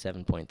averaging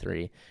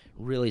 7.3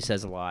 really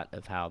says a lot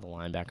of how the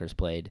linebackers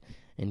played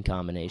in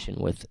combination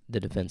with the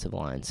defensive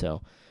line.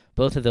 So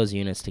both of those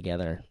units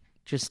together,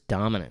 just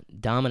dominant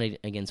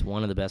against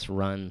one of the best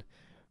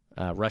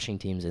rushing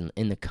teams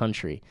in the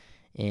country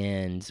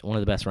and one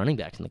of the best running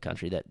backs in the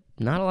country that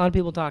not a lot of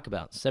people talk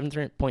about.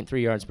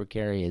 7.3 yards per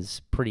carry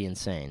is pretty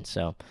insane.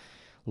 So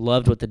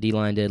loved what the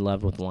D-line did,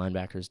 loved what the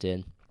linebackers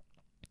did.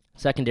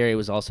 Secondary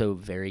was also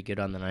very good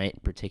on the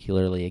night,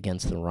 particularly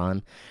against the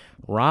run.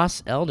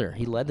 Ross Elder,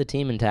 he led the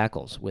team in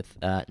tackles with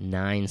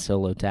 9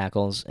 solo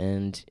tackles,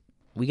 and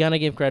we got to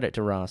give credit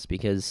to Ross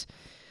because,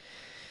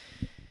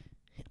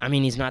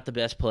 he's not the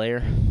best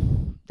player.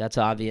 That's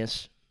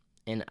obvious,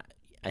 and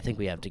I think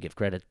we have to give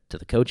credit to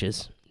the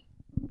coaches.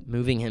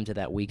 Moving him to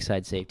that weak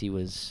side safety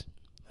was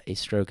a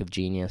stroke of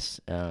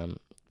genius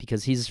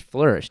because he's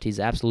flourished.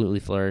 He's absolutely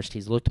flourished.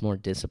 He's looked more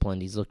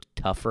disciplined. He's looked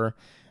tougher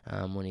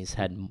when he's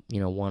had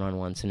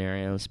one-on-one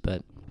scenarios.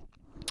 But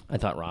I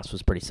thought Ross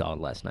was pretty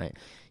solid last night.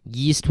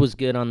 Yeast was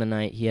good on the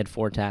night. He had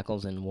 4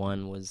 tackles and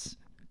 1 was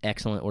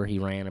excellent where he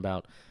ran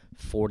about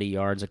 40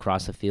 yards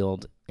across the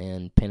field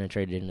and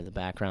penetrated into the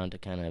background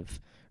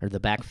the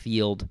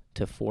backfield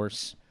to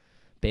force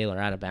Baylor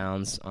out of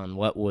bounds on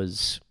what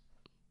was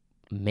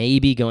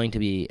maybe going to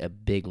be a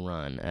big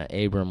run.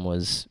 Abram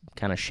was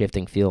kind of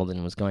shifting field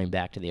and was going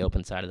back to the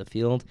open side of the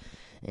field,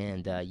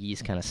 and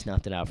Yeast kind of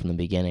snuffed it out from the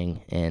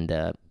beginning and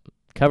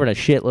covered a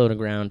shitload of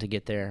ground to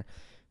get there,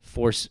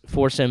 force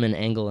him and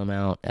angle him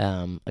out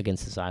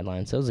against the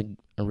sideline. So it was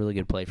a really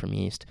good play from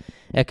Yeast.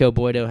 Echo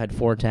Boydo had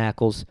 4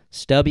 tackles.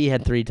 Stubby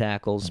had 3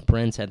 tackles.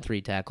 Brents had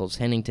 3 tackles.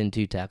 Hennington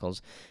 2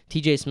 tackles.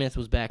 TJ Smith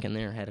was back in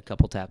there, had a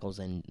couple tackles,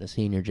 and the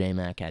senior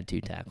J-Mac had 2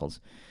 tackles.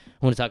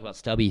 I want to talk about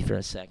Stubby for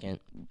a second.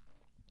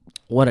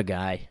 What a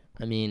guy.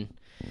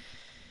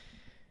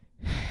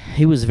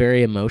 He was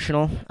very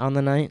emotional on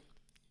the night,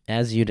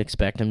 as you'd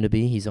expect him to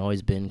be. He's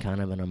always been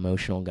kind of an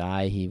emotional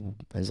guy. He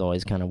has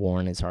always kind of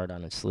worn his heart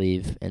on his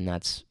sleeve, and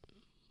that's,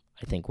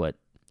 I think, what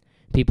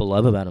people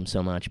love about him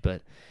so much.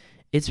 But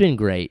it's been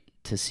great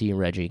to see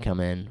Reggie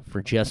come in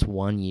for just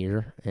 1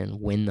 year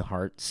and win the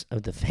hearts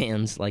of the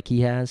fans like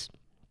he has.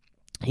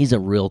 He's a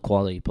real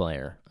quality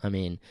player.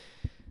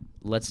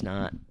 Let's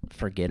not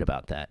forget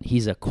about that.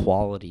 He's a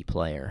quality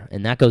player,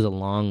 and that goes a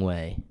long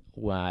way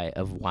why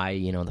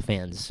the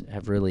fans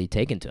have really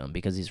taken to him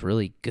because he's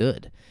really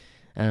good.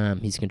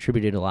 He's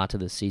contributed a lot to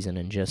this season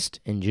and just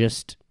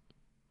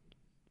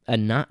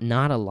not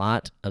a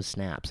lot of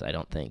snaps, I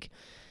don't think.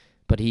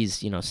 But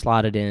he's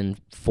slotted in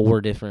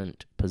 4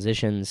 different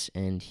positions,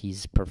 and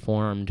he's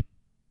performed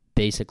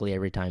basically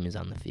every time he's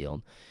on the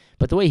field.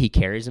 But the way he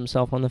carries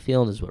himself on the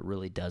field is what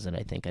really does it,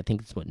 I think. I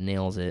think it's what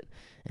nails it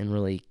and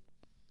really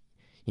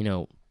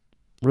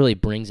really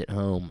brings it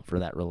home for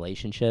that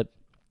relationship.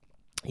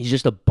 He's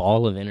just a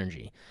ball of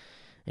energy,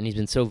 and he's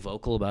been so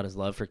vocal about his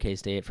love for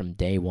K-State from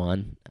day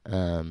one.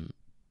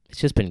 It's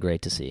just been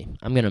great to see.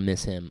 I'm going to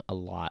miss him a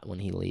lot when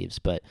he leaves,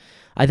 but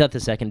I thought the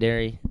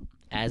secondary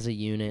as a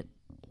unit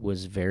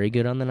was very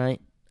good on the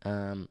night.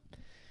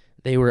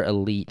 They were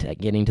elite at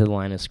getting to the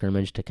line of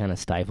scrimmage to kind of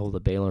stifle the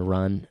Baylor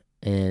run,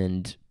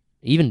 and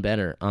even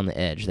better on the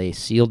edge. They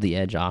sealed the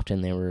edge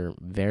often. They were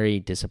very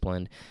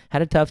disciplined.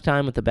 Had a tough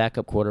time with the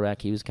backup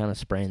quarterback. He was kind of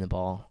spraying the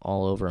ball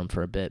all over him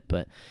for a bit,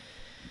 but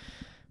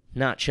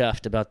not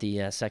chuffed about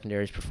the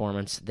secondary's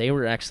performance. They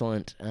were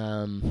excellent.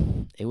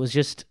 It was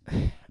just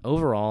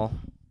overall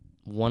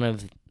one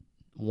of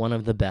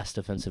the best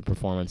defensive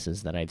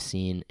performances that I've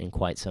seen in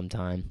quite some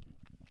time.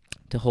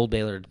 To hold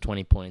Baylor to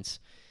 20 points,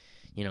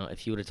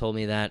 if you would have told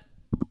me that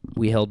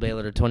we held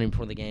Baylor to 20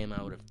 before the game,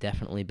 I would have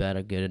definitely bet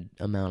a good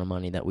amount of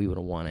money that we would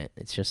have won it.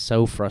 It's just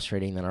so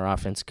frustrating that our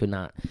offense could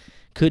not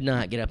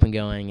get up and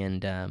going,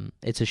 and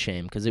it's a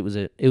shame because it was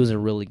a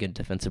really good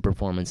defensive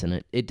performance,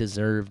 and it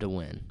deserved a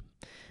win.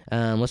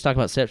 Let's talk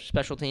about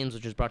special teams,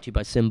 which is brought to you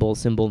by Symbol,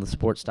 the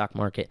sports stock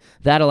market.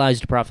 That allows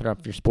you to profit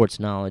off your sports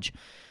knowledge.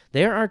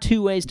 There are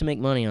 2 ways to make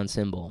money on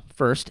Symbol.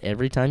 First,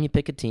 every time you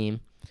pick a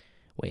team.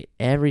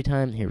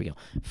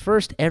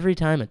 First, every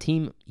time a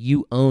team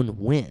you own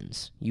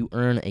wins, you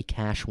earn a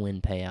cash win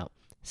payout.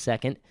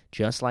 Second,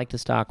 just like the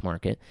stock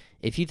market,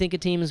 if you think a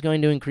team is going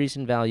to increase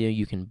in value,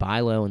 you can buy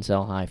low and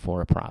sell high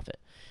for a profit.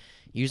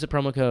 Use the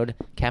promo code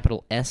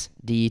capital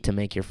SD to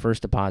make your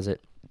first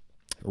deposit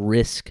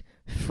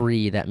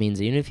risk-free. That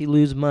means even if you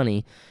lose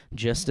money,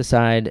 just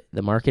decide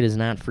the market is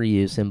not for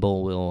you.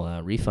 Symbol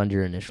will refund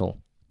your initial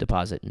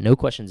deposit. No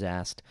questions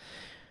asked.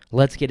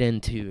 Let's get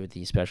into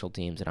the special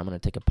teams, and I'm going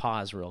to take a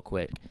pause real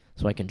quick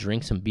so I can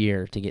drink some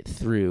beer to get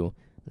through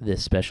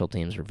this special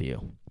teams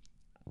review.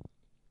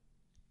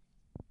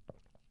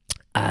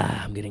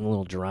 I'm getting a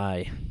little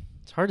dry.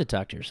 It's hard to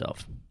talk to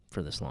yourself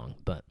for this long,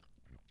 but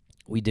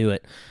we do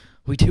it.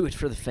 We do it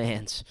for the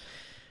fans.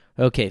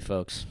 Okay,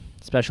 folks,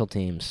 special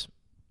teams.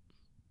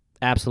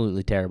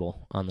 Absolutely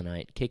terrible on the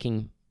night.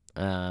 Kicking,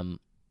 it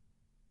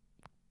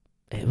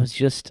was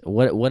just,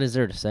 what is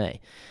there to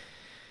say?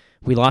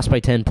 We lost by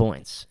 10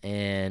 points,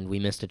 and we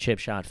missed a chip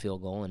shot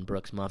field goal, and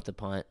Brooks muffed a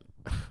punt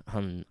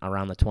on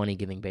around the 20,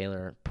 giving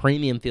Baylor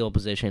premium field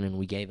position, and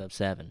we gave up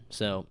 7.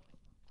 So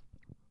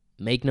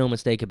make no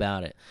mistake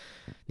about it.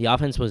 The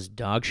offense was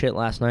dog shit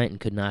last night and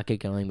could not get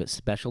going, but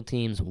special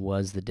teams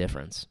was the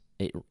difference.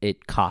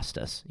 It cost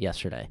us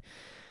yesterday.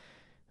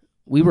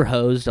 We were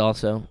hosed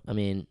also. I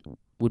mean,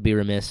 would be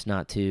remiss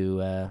not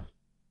to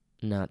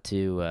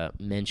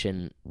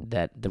mention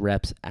that the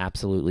refs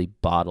absolutely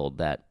bottled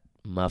that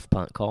muff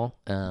punt call,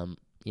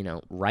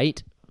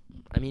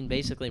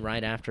 basically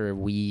right after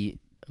we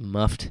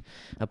muffed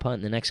a punt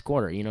in the next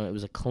quarter. It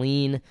was a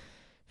clean,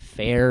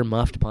 fair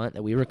muffed punt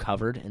that we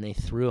recovered, and they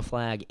threw a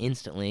flag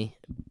instantly,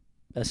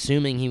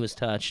 assuming he was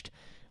touched,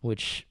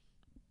 which,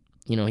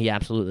 he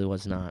absolutely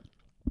was not.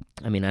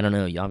 I mean, I don't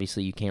know.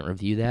 Obviously, you can't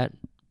review that,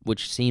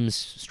 which seems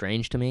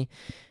strange to me.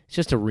 It's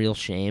just a real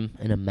shame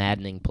and a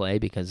maddening play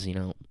because,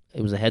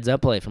 it was a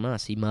heads-up play from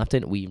us. He muffed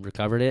it. We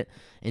recovered it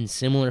in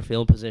similar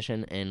field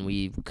position, and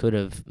we could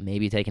have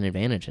maybe taken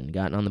advantage and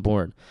gotten on the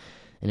board.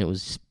 And it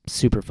was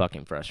super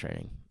fucking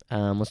frustrating.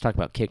 Let's talk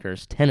about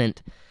kickers.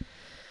 Tennant,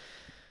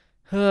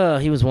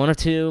 he was 1 of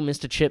 2,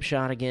 missed a chip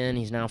shot again.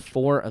 He's now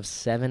 4 of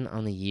 7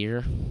 on the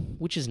year,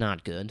 which is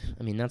not good.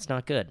 I mean, that's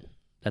not good.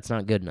 That's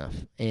not good enough.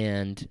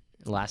 And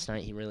last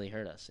night he really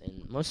hurt us.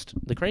 And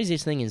the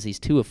craziest thing is he's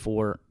 2 of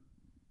 4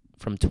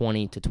 from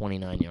 20 to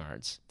 29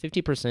 yards.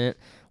 50%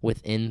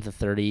 within the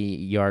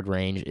 30-yard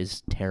range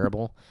is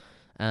terrible.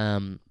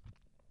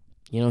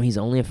 He's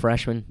only a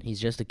freshman. He's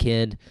just a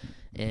kid,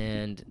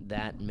 and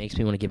that makes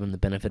me want to give him the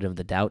benefit of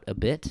the doubt a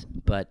bit.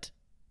 But,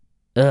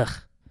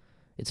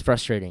 it's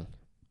frustrating.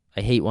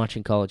 I hate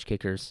watching college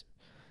kickers.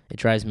 It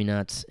drives me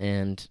nuts,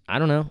 and I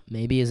don't know.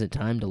 Maybe is it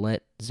time to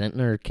let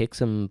Zentner kick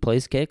some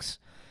place kicks?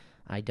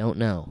 I don't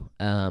know.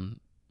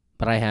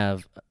 But I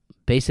have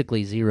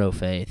basically zero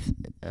faith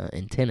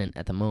in Tennant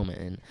at the moment,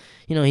 and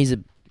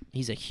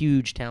he's a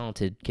huge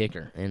talented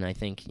kicker, and I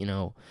think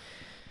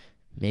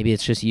maybe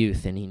it's just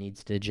youth and he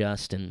needs to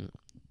adjust and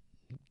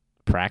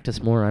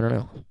practice more. I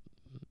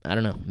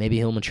don't know. Maybe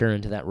he'll mature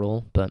into that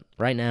role, but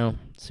right now,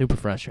 super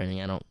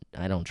frustrating.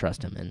 I don't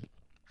trust him. And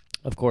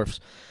of course,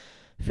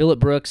 Phillip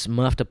Brooks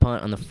muffed a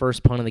punt on the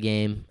first punt of the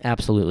game.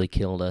 Absolutely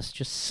killed us.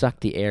 Just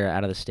sucked the air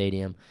out of the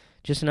stadium.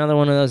 Just another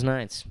one of those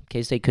nights.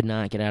 K-State could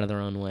not get out of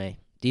their own way.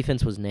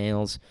 Defense was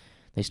nails.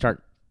 They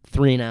start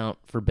 3-and-out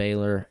for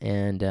Baylor,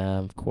 and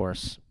of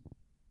course,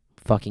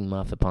 fucking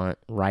muff the punt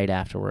right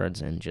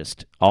afterwards, and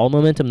just all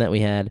momentum that we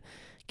had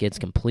gets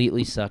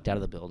completely sucked out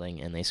of the building,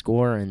 and they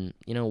score, and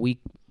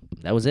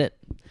that was it.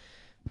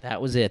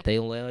 That was it. They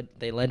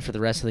led for the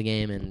rest of the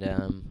game,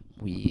 and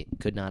we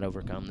could not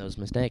overcome those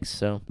mistakes.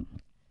 So,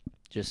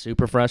 just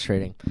super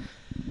frustrating.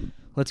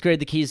 Let's grade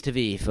the Keys to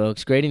V,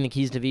 folks. Grading the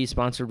Keys to V,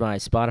 sponsored by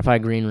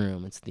Spotify Green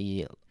Room. It's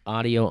the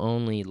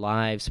audio-only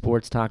live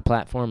sports talk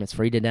platform. It's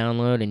free to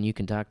download, and you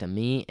can talk to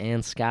me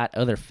and Scott,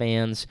 other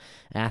fans,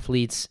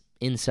 athletes,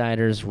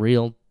 insiders,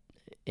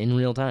 in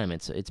real time.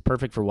 It's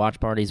perfect for watch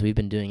parties. We've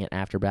been doing it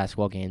after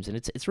basketball games, and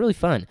it's really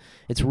fun.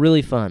 It's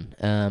really fun.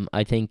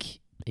 I think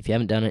if you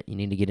haven't done it, you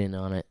need to get in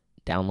on it.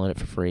 Download it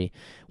for free.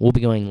 We'll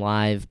be going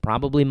live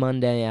probably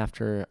Monday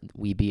after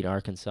we beat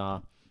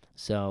Arkansas.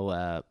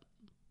 So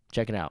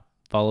check it out.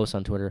 Follow us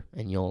on Twitter,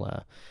 and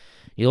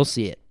you'll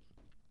see it.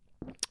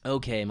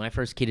 Okay, my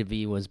first key to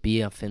V was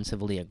be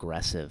offensively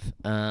aggressive.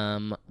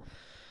 I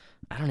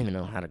don't even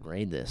know how to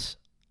grade this.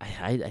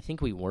 I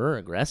think we were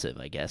aggressive,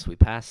 I guess. We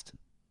passed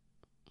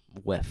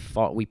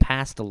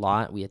a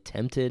lot. We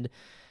attempted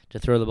to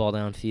throw the ball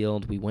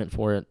downfield. We went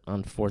for it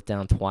on fourth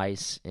down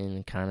twice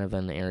in kind of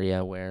an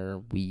area where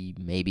we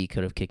maybe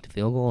could have kicked a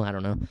field goal. I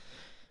don't know.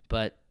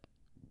 But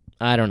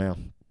I don't know.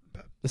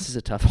 This is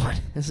a tough one.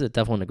 This is a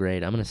tough one to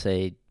grade. I'm going to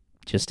say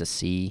just a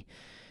C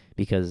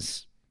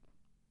because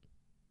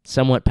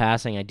somewhat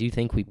passing. I do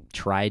think we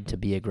tried to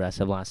be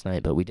aggressive last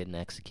night, but we didn't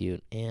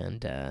execute.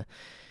 And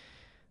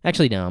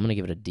actually, no, I'm going to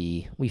give it a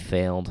D. We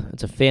failed.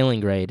 It's a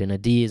failing grade, and a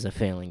D is a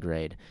failing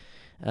grade.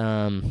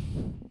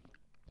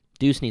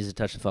 Deuce needs to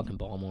touch the fucking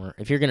ball more.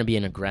 If you're going to be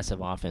an aggressive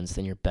offense,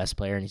 then your best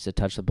player needs to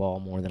touch the ball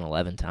more than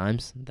 11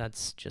 times.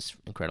 That's just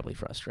incredibly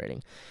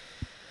frustrating.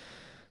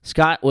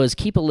 Scott was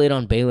keep a lid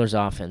on Baylor's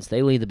offense.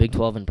 They lead the Big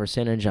 12 in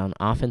percentage on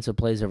offensive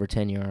plays over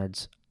 10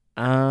 yards.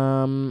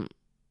 I'm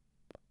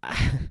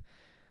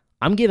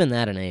giving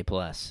that an A+.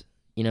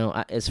 You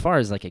know, as far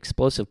as like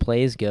explosive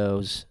plays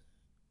goes,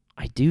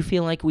 I do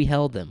feel like we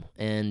held them.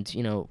 And,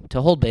 you know, to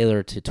hold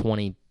Baylor to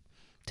 20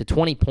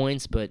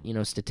 points, but, you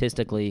know,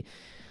 statistically,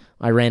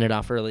 I ran it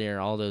off earlier,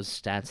 all those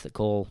stats that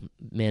Cole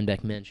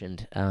Manbeck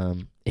mentioned.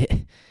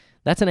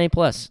 That's an A+.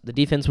 The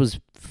defense was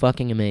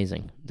fucking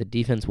amazing. The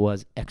defense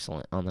was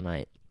excellent on the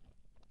night.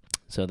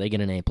 So they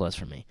get an A+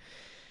 from me.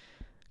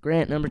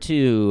 Grant, number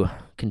 2,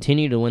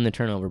 continue to win the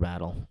turnover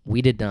battle.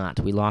 We did not.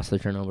 We lost the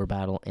turnover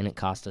battle, and it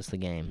cost us the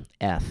game.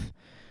 F.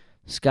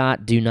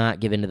 Scott, do not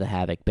give in to the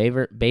havoc.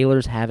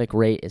 Baylor's havoc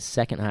rate is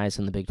second highest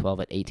in the Big 12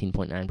 at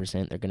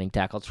 18.9%. They're getting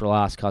tackles for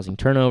loss, causing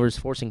turnovers,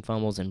 forcing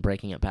fumbles, and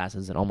breaking up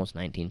passes at almost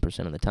 19%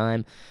 of the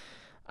time.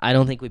 I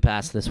don't think we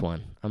passed this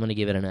one. I'm going to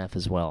give it an F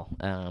as well.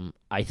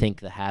 I think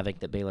the havoc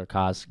that Baylor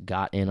caused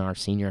got in our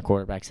senior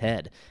quarterback's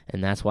head,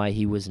 and that's why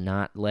he was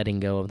not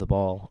letting go of the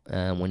ball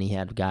when he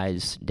had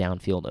guys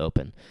downfield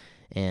open.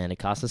 And it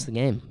cost us the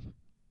game.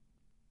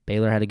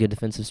 Baylor had a good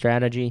defensive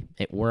strategy.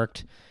 It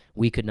worked.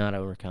 We could not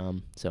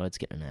overcome, so it's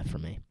getting an F for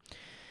me.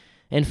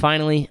 And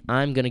finally,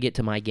 I'm going to get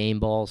to my game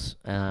balls.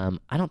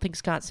 I don't think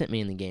Scott sent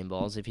me in the game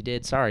balls. If you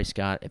did, sorry,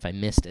 Scott, if I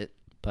missed it.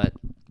 But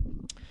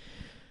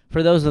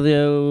for those of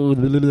you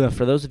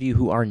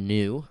who are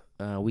new,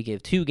 we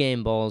gave 2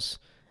 game balls,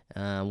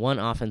 1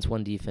 offense,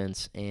 1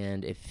 defense,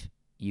 and if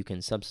you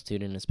can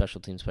substitute in a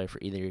special teams play for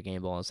either your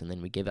game balls, and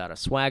then we give out a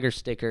swagger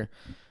sticker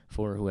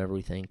for whoever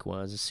we think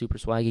was a super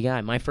swaggy guy.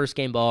 My first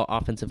game ball,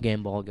 offensive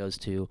game ball, goes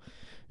to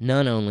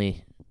none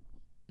only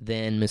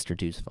than Mr.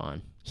 Deuce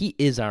Vaughn. He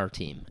is our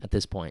team at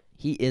this point.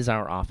 He is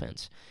our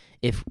offense.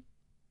 If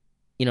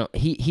you know,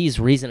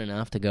 he's reason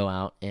enough to go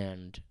out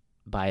and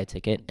buy a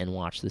ticket and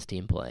watch this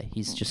team play.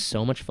 He's just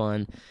so much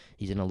fun.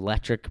 He's an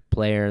electric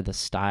player. The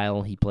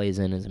style he plays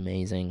in is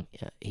amazing.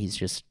 He's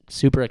just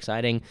super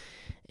exciting,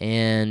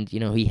 and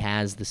you know, he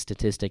has the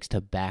statistics to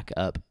back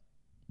up,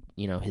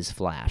 you know, his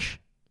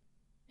flash.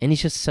 And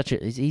he's just such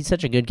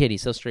a good kid.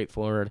 He's so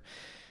straightforward.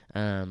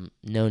 No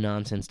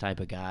nonsense type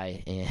of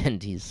guy,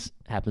 and he's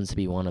happens to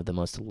be one of the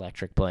most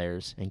electric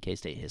players in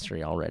K-State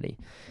history already.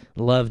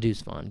 Love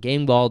Deuce Vaughn.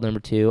 Game ball number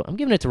 2. I'm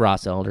giving it to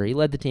Ross Elder. He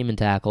led the team in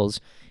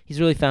tackles. He's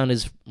really found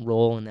his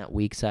role in that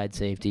weak side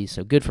safety,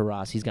 so good for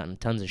Ross. He's gotten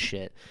tons of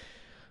shit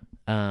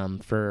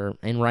and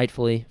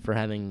rightfully for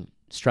having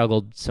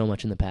struggled so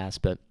much in the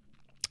past, but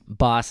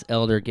Boss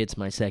Elder gets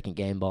my second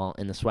game ball,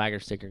 and the swagger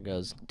sticker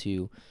goes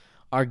to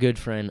our good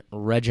friend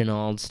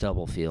Reginald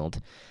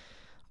Stubblefield.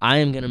 I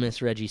am going to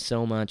miss Reggie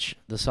so much.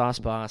 The Sauce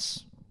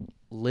Boss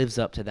lives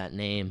up to that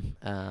name.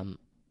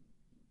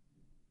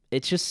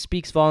 It just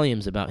speaks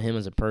volumes about him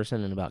as a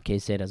person and about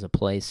K-State as a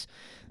place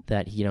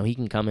that, you know, he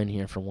can come in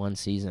here for one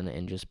season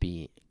and just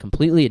be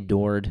completely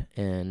adored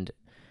and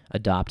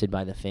adopted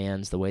by the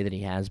fans the way that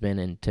he has been,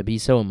 and to be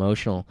so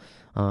emotional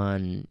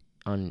on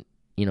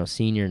you know,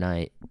 senior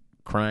night,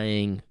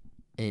 crying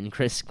in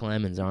Chris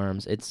Clemens'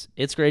 arms.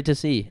 It's great to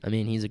see. I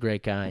mean, he's a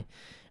great guy,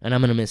 and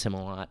I'm going to miss him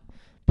a lot.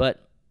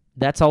 But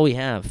that's all we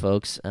have,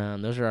 folks.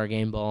 Those are our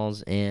game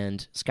balls.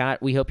 And,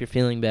 Scott, we hope you're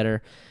feeling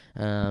better.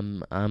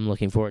 I'm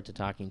looking forward to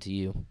talking to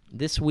you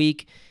this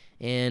week.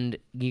 And,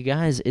 you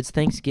guys, it's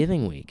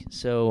Thanksgiving week.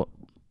 So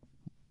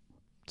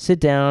sit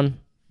down,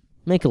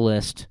 make a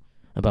list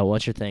about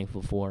what you're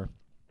thankful for.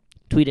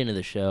 Tweet into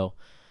the show.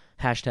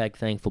 Hashtag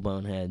Thankful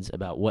Boneheads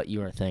about what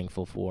you are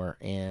thankful for.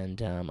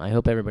 And I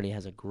hope everybody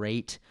has a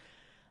great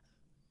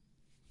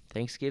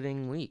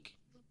Thanksgiving week.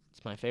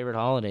 It's my favorite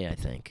holiday, I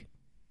think.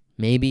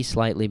 Maybe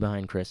slightly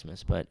behind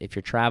Christmas, but if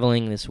you're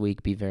traveling this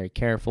week, be very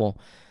careful.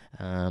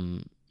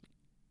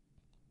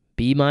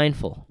 be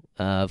mindful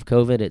of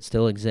COVID. It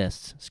still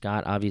exists.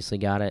 Scott obviously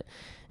got it,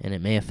 and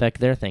it may affect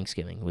their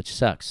Thanksgiving, which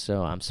sucks.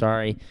 So I'm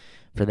sorry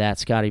for that,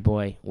 Scotty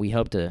boy. We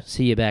hope to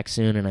see you back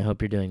soon, and I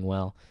hope you're doing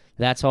well.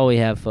 That's all we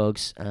have,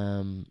 folks.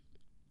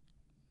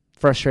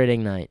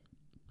 Frustrating night.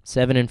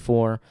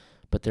 7-4,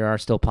 but there are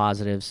still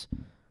positives.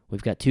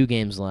 We've got 2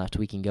 games left.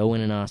 We can go win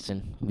in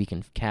Austin. We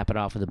can cap it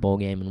off with a bowl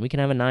game, and we can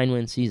have a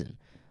 9-win season.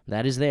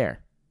 That is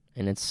there,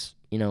 and it's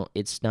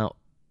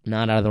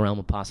not out of the realm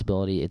of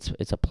possibility.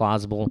 It's a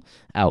plausible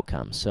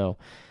outcome. So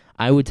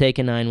I would take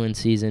a 9-win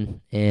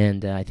season,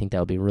 and I think that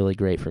would be really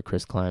great for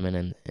Chris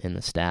Kleiman and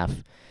the staff,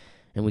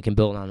 and we can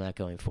build on that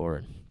going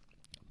forward.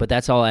 But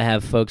that's all I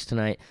have, folks,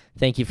 tonight.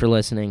 Thank you for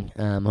listening.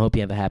 I hope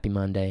you have a happy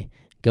Monday.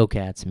 Go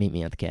Cats. Meet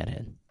me at the Cat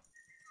Head.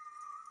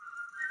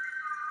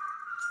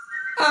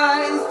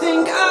 I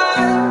think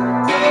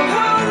I'll go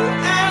home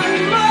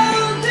and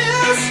mull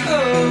this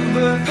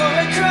over for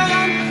a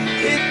crown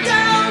it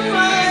down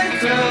my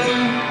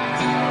throat.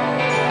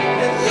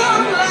 At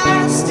long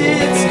last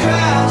it's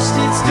crashed,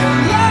 it's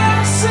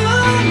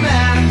colossal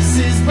mass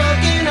is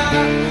broken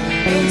up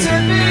into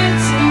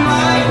bits in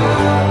my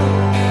world.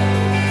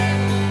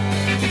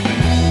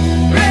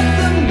 Rip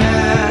the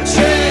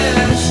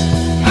mattress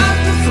off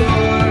the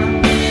floor,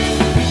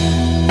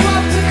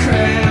 pop the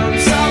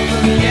cramps off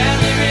of the gathering.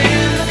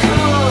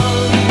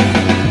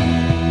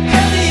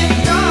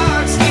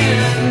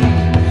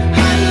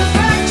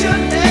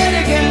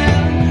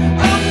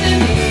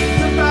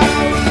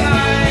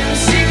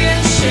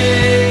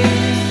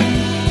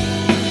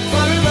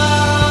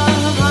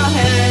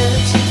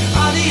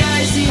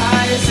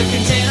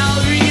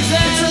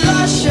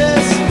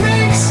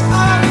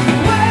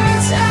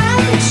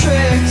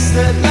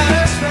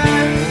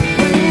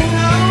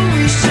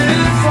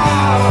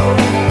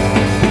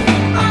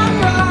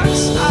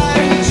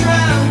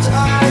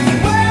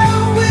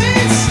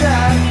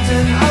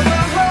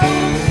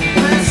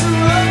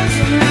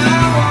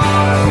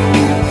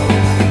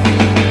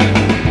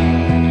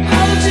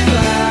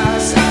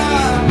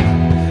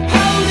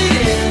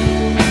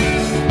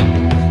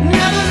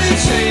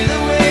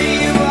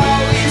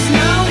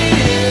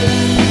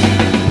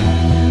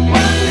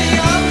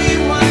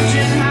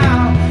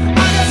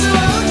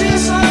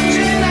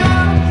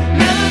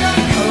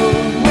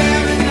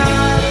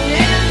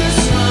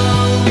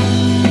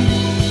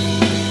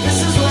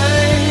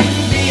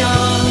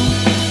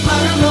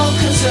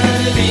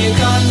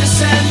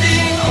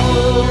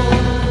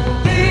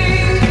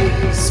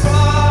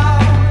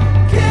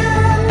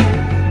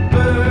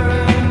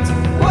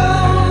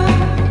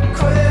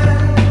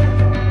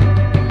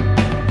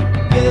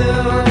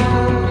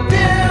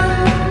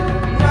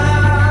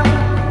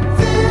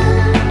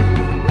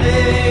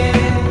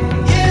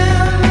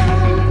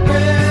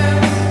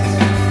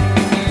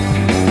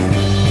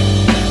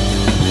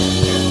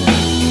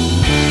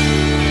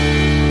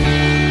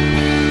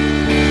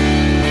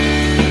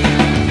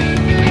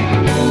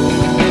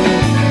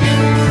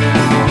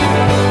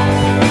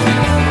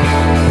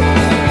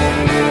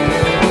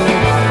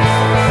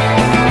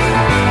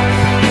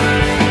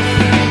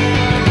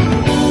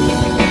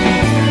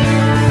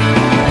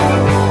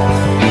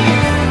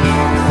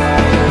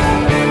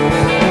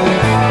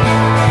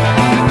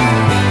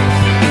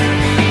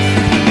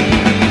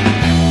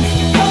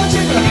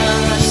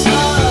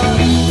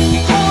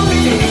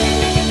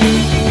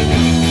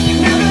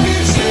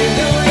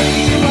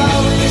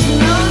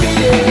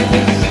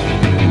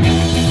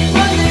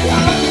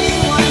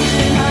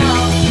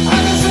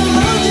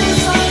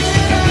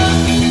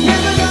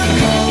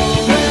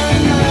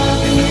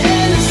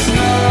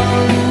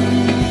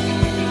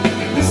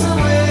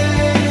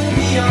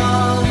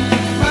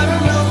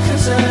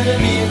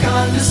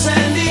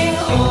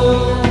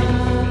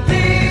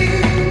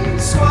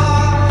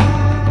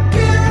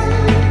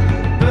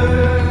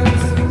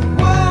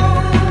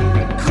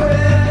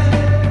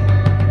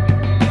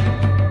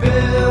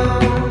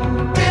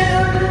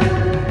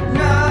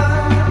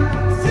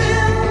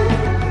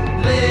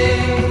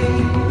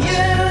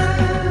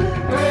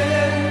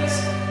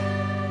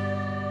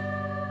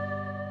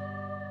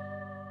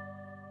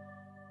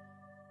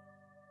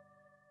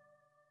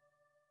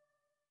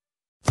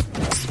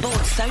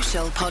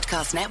 Social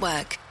Podcast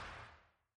Network.